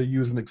have to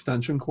use an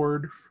extension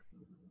cord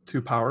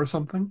to power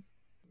something.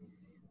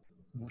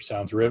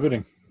 Sounds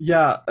riveting.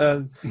 Yeah,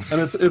 and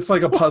it's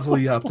like a puzzle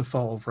you have to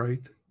solve, right?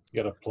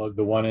 You got to plug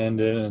the one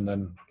end in and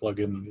then plug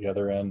in the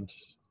other end.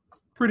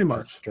 Pretty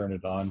much. Turn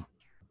it on.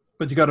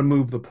 But you got to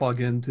move the plug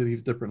in to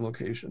these different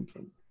locations.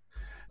 And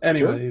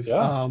anyways,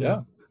 sure.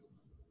 Yeah.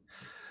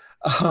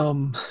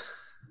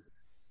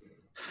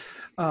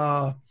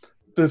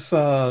 This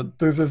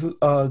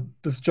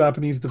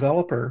Japanese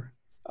developer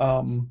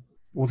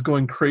was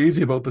going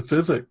crazy about the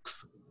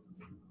physics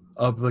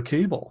of the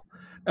cable.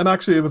 And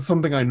actually, it was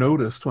something I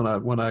noticed when I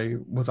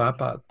was at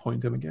that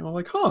point in the game. I'm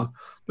like,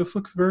 this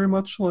looks very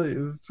much like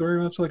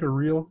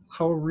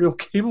how a real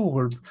cable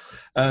would.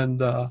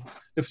 And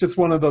it's just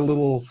one of the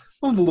little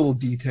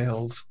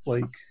details.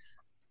 Like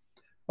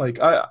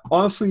I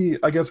honestly,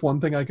 I guess one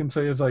thing I can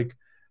say is like,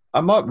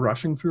 I'm not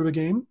rushing through the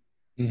game,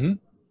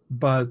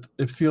 but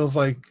it feels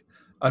like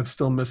I've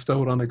still missed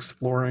out on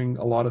exploring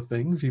a lot of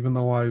things, even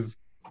though I've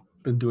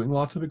been doing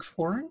lots of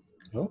exploring.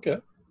 Okay.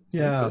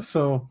 Yeah. Okay.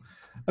 So,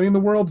 I mean, the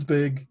world's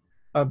big,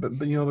 but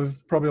there's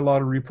probably a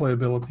lot of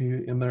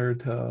replayability in there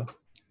to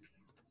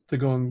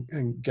go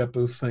and get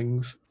those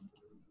things.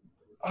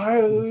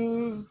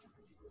 Let's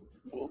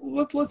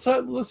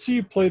see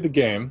you play the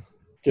game,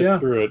 get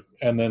through it,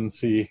 and then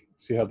see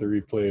how the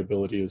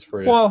replayability is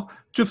for you. Well,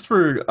 just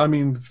for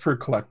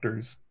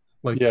collectors,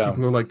 like people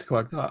who like to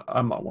collect.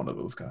 I'm not one of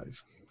those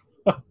guys.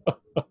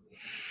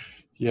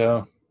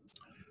 Yeah.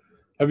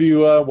 Have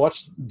you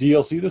watched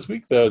DLC this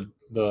week? The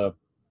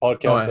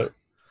podcast?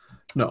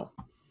 No.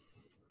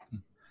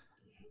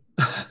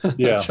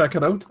 Yeah. Check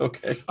it out.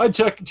 Okay. I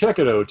check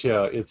it out.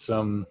 Yeah, it's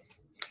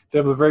they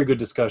have a very good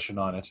discussion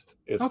on it.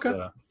 It's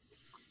okay.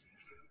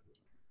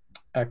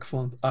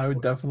 Excellent. I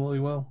would definitely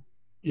will.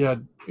 Yeah,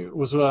 it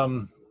was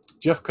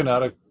Jeff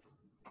Kanata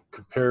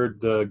compared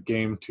the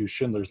game to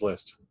Schindler's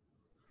List.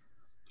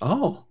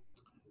 Oh.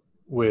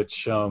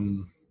 Which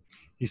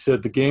he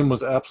said the game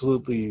was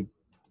absolutely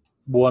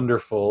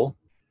wonderful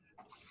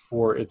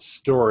for its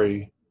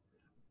story,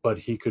 but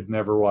he could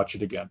never watch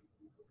it again.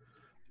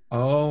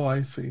 Oh,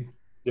 I see.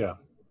 Yeah.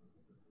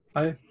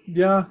 I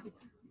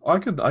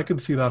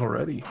could see that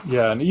already.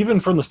 Yeah, and even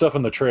from the stuff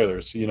in the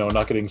trailers,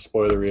 not getting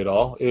spoilery at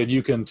all,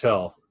 you can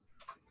tell.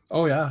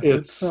 Oh yeah,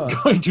 it's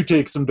going to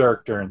take some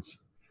dark turns.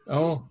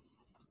 Oh,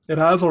 it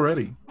has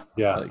already.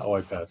 Yeah.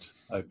 I bet.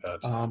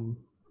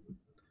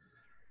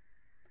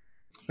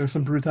 There's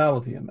some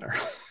brutality in there.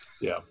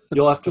 Yeah,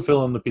 you'll have to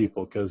fill in the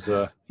people because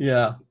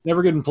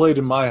never getting played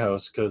in my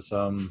house because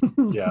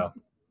yeah.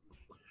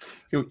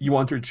 You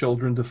want your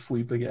children to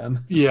sleep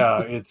again.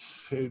 Yeah,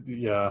 it's a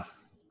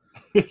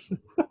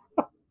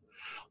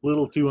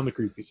little too on the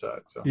creepy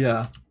side. So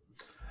yeah,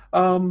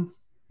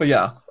 but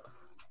yeah,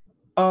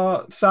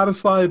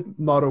 satisfied,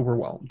 not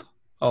overwhelmed.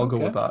 I'll go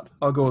with that.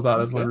 I'll go with that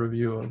as my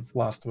review of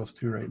Last of Us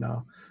 2 right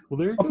now. Well,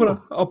 there you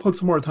go. I'll put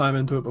some more time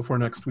into it before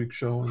next week's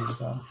show and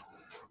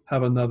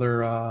have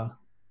another,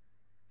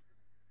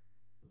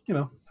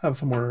 have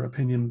some more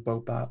opinion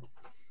about that.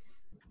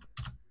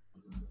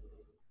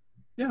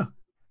 Yeah.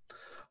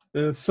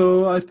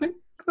 So I think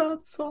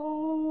that's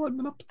all I've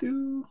been up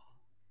to.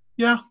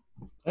 Yeah.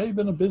 Hey, you've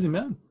been a busy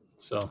man.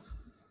 So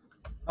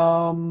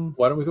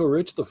why don't we go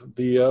right to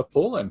the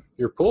poll then?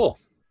 Your poll.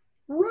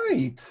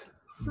 Right.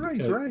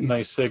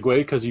 Nice segue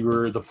because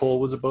the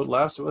poll was about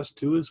Last of Us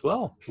 2 as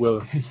well.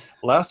 Well,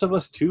 Last of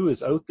Us 2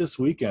 is out this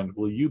weekend.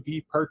 Will you be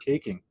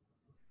partaking?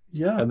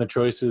 Yeah. And the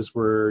choices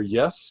were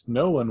yes,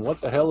 no, and what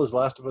the hell is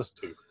Last of Us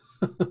 2?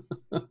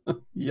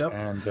 Yep.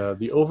 And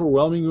the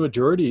overwhelming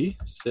majority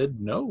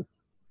said no.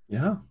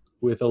 Yeah.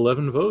 With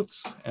 11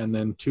 votes, and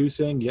then 2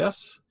 saying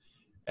yes.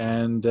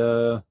 And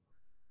your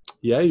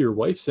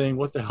wife saying,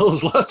 what the hell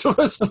is Last of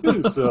Us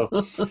 2? So,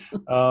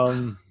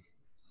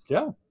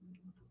 yeah.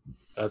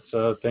 That's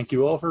thank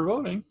you all for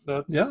voting.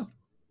 That's a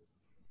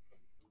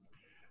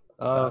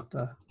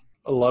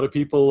lot of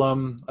people.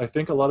 I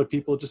think a lot of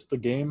people just the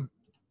game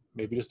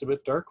maybe just a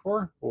bit dark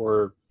for,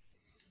 or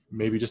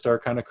maybe just our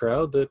kind of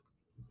crowd that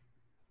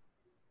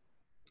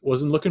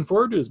wasn't looking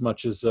forward to as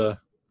much as a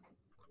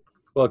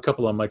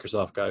couple of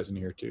Microsoft guys in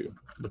here too,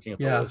 looking at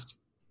the list.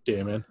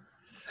 Damon.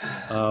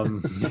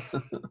 Um,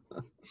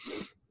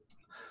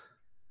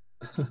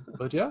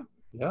 but yeah.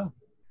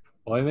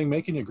 Well, anything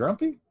making you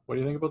grumpy? What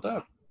do you think about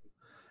that?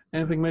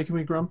 Anything making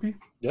me grumpy?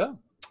 Yeah.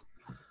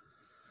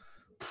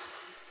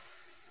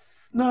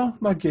 No,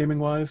 not gaming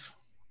wise.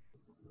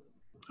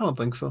 I don't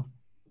think so.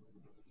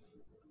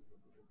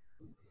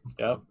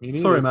 Yeah, me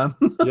neither. Sorry, man.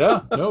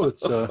 Yeah, no,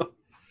 it's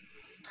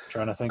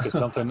trying to think of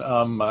something.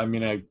 I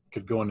mean, I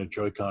could go into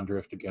Joy-Con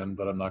drift again,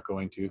 but I'm not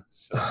going to.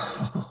 So,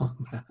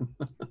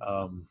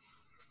 Oh,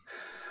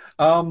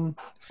 um,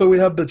 so we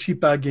have the cheap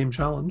bag game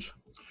challenge.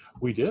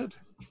 we did.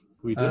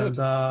 And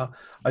I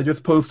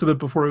just posted it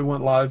before we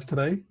went live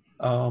today.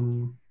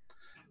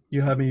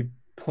 You had me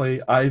play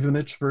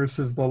Ivanich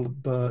versus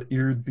the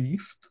Eared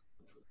Beast.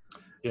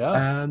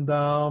 Yeah. And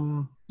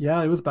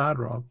yeah, it was bad,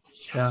 Rob.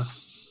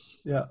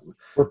 Yes. Yeah.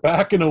 We're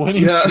back in a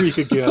winning streak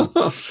again.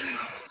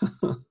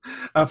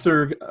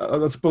 After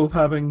us both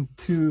having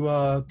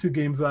two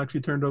games that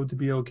actually turned out to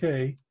be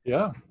okay.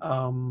 Yeah.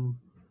 No,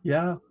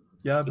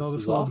 this one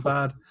was awful.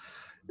 bad.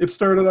 It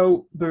started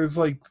out, there's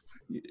like,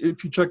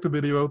 if you check the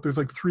video out, there's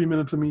like 3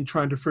 minutes of me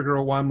trying to figure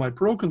out why my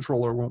Pro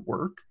Controller won't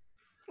work.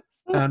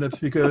 And it's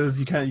because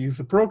you can't use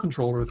the Pro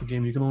Controller at the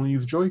game. You can only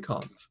use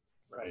Joy-Cons.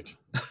 Right.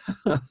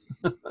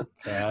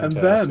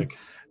 Fantastic.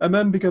 And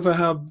then because I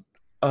have,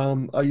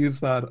 I use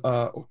that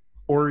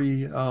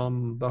Hori,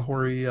 the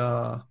Hori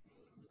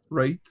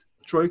right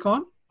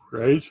Joy-Con.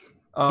 Right.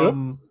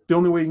 The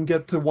only way you can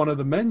get to one of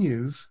the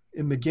menus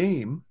in the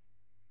game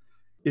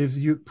is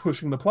you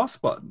pushing the plus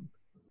button.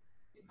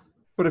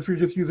 But if you're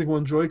just using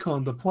one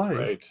Joy-Con to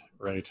play.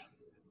 Right.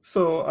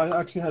 So I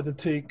actually had to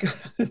take,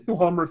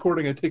 while I'm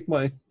recording, I take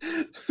my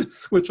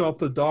switch off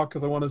the dock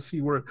because I want to see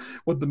what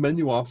the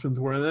menu options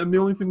were. And then the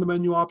only thing the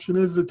menu option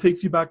is, it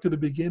takes you back to the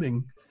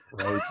beginning.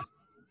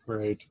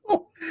 Right.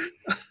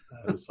 That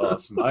is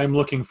awesome. I'm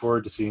looking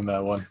forward to seeing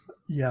that one.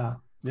 Yeah,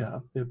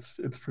 it's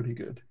pretty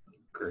good.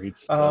 Great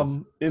stuff.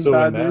 In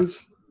bad news,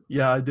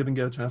 I didn't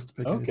get a chance to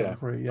pick anything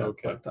for it yet.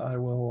 Okay. But I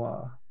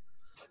will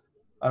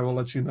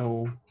let you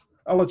know.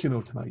 I'll let you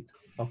know tonight.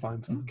 I'll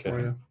find some for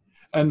you.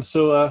 And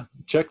so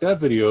check that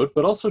video out,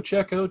 but also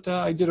check out,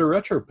 I did a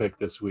retro pick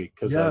this week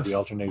because we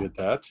alternated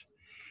that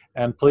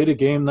and played a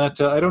game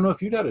that I don't know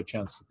if you'd had a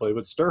chance to play,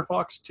 but Star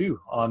Fox 2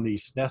 on the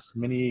SNES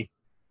Mini.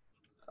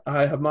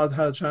 I have not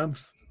had a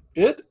chance.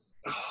 I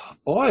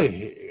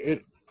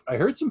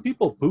heard some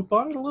people poop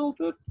on it a little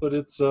bit, but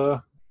it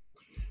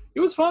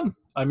was fun.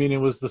 I mean,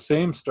 it was the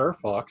same Star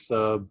Fox.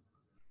 I'd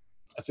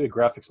say the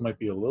graphics might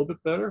be a little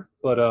bit better,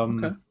 but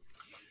okay.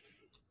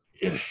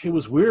 It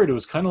was weird. It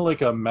was kind of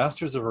like a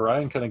Masters of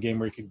Orion kind of game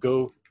where you could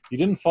go, you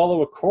didn't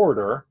follow a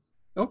corridor.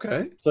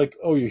 Okay. It's like,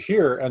 oh, you're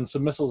here and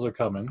some missiles are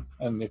coming.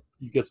 And if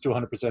it gets to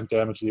 100%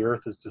 damage, the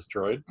Earth is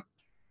destroyed.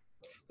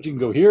 But you can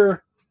go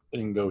here,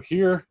 then you can go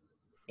here,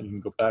 and you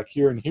can go back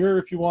here and here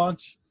if you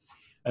want.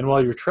 And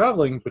while you're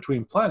traveling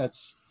between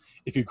planets,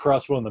 if you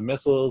cross one of the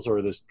missiles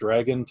or this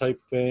dragon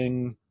type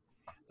thing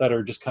that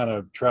are just kind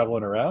of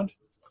traveling around,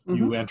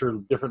 you enter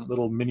different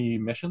little mini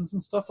missions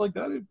and stuff like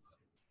that. It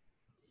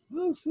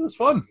was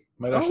fun.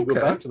 Might actually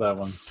go back to that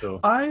one. So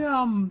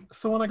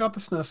so when I got the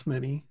SNES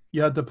Mini,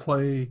 you had to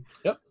play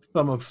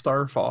some of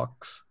Star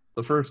Fox,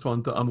 the first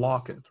one, to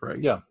unlock it, right?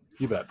 Yeah,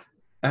 you bet.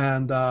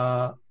 And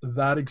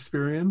that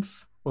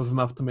experience was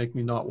enough to make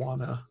me not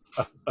want to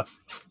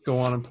go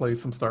on and play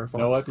some Star Fox. You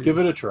know what? 2. Give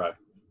it a try.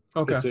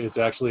 Okay. It's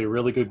actually a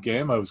really good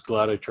game. I was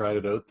glad I tried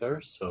it out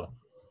there. So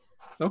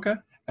okay.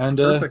 And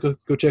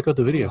go check out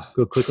the video.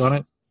 Go click on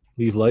it.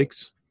 Leave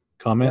likes,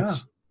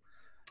 comments,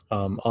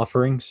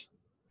 offerings.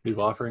 Leave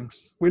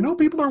offerings. We know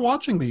people are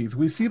watching these.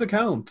 We see the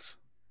counts.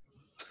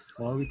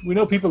 Well, we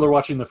know people are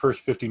watching the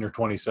first 15 or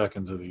 20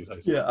 seconds of these, I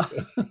suppose.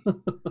 Yeah.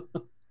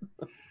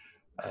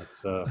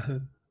 That's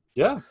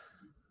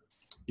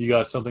You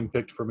got something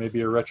picked for maybe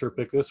a retro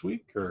pick this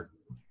week, or?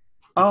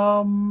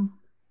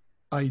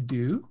 I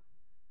do.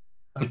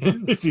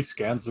 He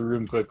scans the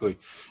room quickly.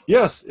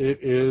 Yes, it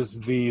is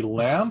the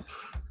Lamp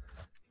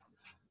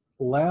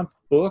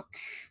Book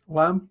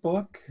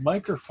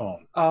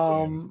microphone.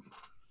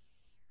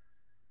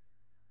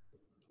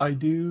 I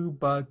do,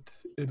 but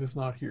it is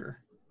not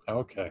here.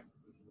 Okay.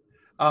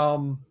 I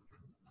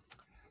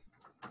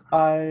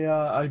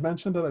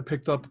mentioned that I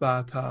picked up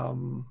that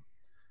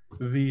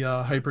the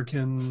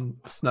Hyperkin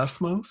SNES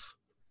mouse.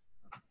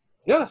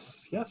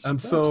 Yes. And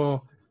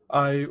so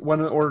I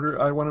went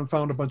and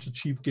found a bunch of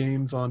cheap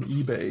games on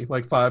eBay,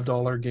 like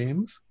 $5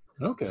 games.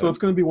 Okay. So it's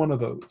going to be one of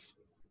those.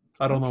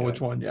 I don't know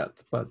which one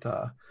yet, but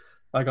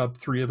I got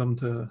 3 of them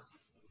to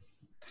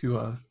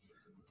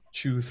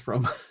choose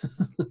from.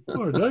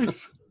 Oh,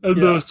 nice.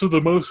 And so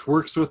the mouse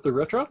works with the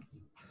Retron?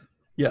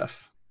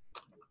 Yes.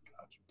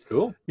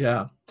 Cool.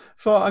 Yeah.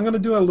 So I'm going to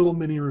do a little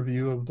mini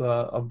review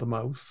of the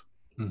mouse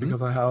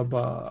because I have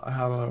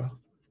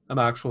an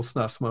actual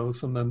SNES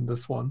mouse and then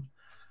this one,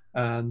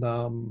 and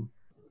then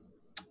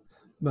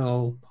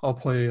I'll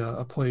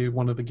play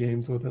one of the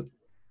games with it.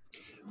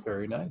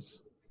 Very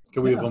nice.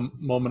 Can we have a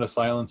moment of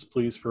silence,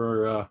 please,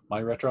 for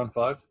my Retron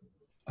 5?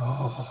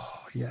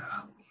 Oh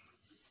yeah.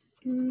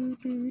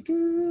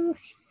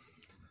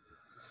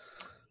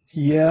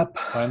 Yep.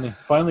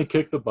 Finally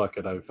kicked the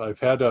bucket. I've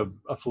had a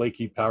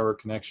flaky power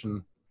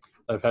connection.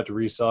 I've had to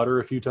resolder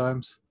a few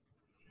times,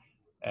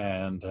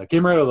 and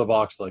came right out of the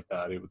box like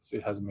that.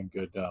 It hasn't been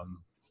good.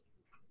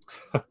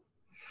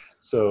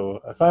 So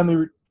I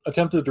finally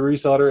attempted to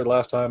resolder it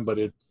last time, but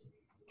the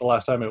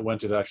last time it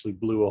went, it actually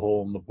blew a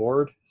hole in the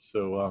board.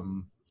 So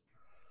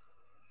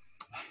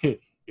it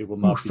will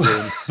not be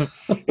doing.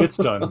 It's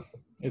done.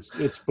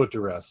 It's put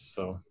to rest.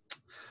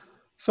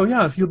 So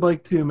yeah, if you'd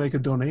like to make a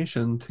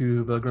donation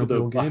to the Grumpy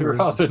Old Gamers,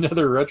 Rob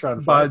another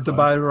Retron 5 to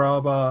buy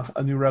Rob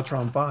a new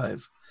Retron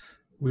 5,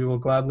 we will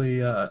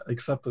gladly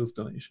accept those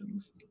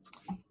donations.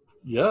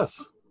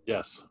 Yes,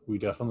 we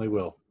definitely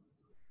will.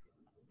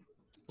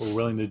 We're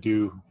willing to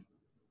do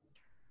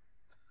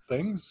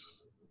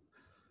things,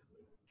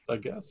 I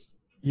guess.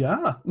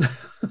 Yeah.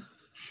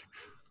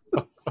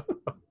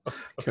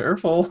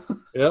 Careful.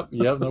 Yep.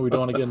 No, we don't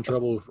want to get in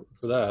trouble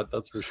for that.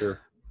 That's for sure.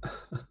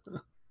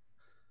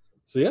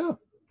 So yeah,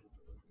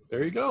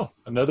 there you go.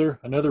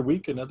 Another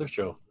week, another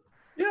show.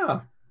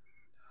 Yeah,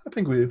 I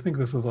think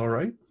this is all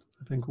right.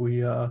 I think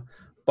we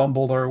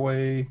bumbled our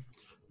way.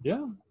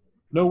 Yeah,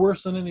 no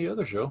worse than any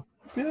other show.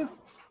 Yeah,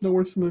 no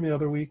worse than any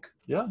other week.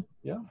 Yeah.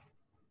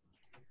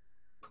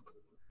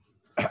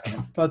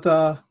 But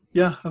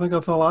yeah, I think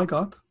that's all I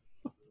got.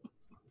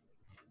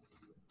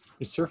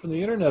 You're surfing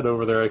the internet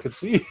over there. I could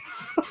see.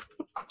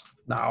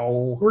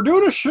 No, we're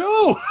doing a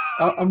show.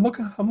 I'm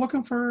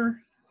looking for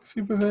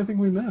see if there's anything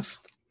we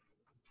missed.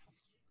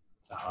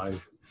 I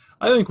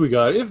think we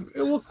got it.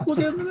 We'll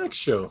get in the next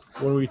show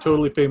when we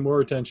totally pay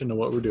more attention to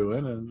what we're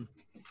doing. And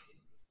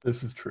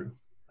this is true.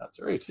 That's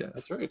right. Yeah,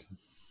 that's right.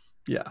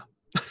 Yeah.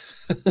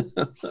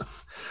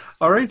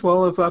 All right.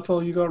 Well, if that's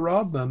all you got,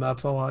 Rob, then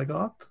that's all I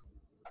got.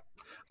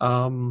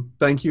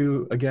 Thank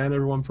you again,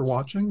 everyone, for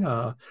watching.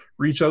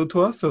 Reach out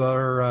to us at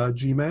our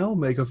Gmail.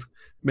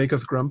 Make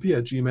us grumpy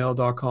at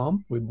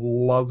gmail.com. We'd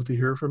love to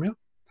hear from you.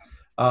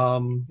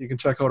 You can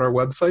check out our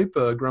website,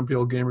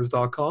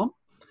 grumpyoldgamers.com.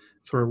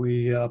 It's where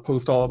we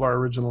post all of our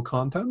original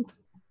content.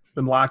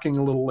 Been lacking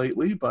a little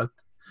lately, but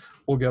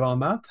we'll get on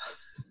that.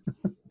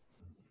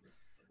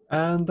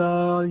 And,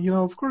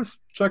 of course,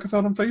 check us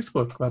out on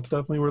Facebook. That's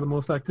definitely where the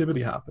most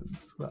activity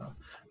happens.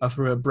 That's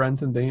where we have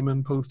Brent and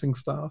Damon posting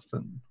stuff,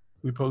 and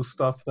we post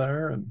stuff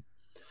there, and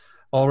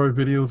all our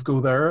videos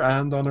go there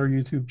and on our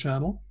YouTube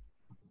channel.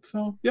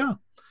 So, yeah.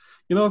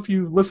 If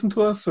you listen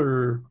to us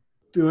or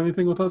do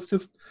anything with us,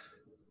 just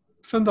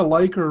send a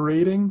like or a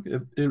rating.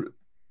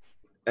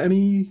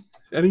 Any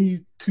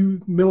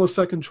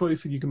 2-millisecond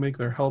choice that you can make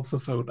there helps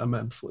us out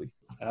immensely.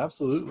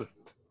 Absolutely.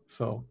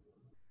 So,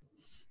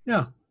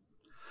 yeah.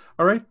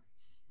 All right.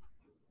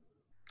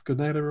 Good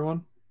night,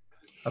 everyone.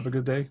 Have a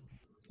good day.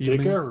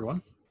 Take care,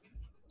 everyone.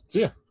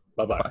 See ya.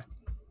 Bye-bye. Bye.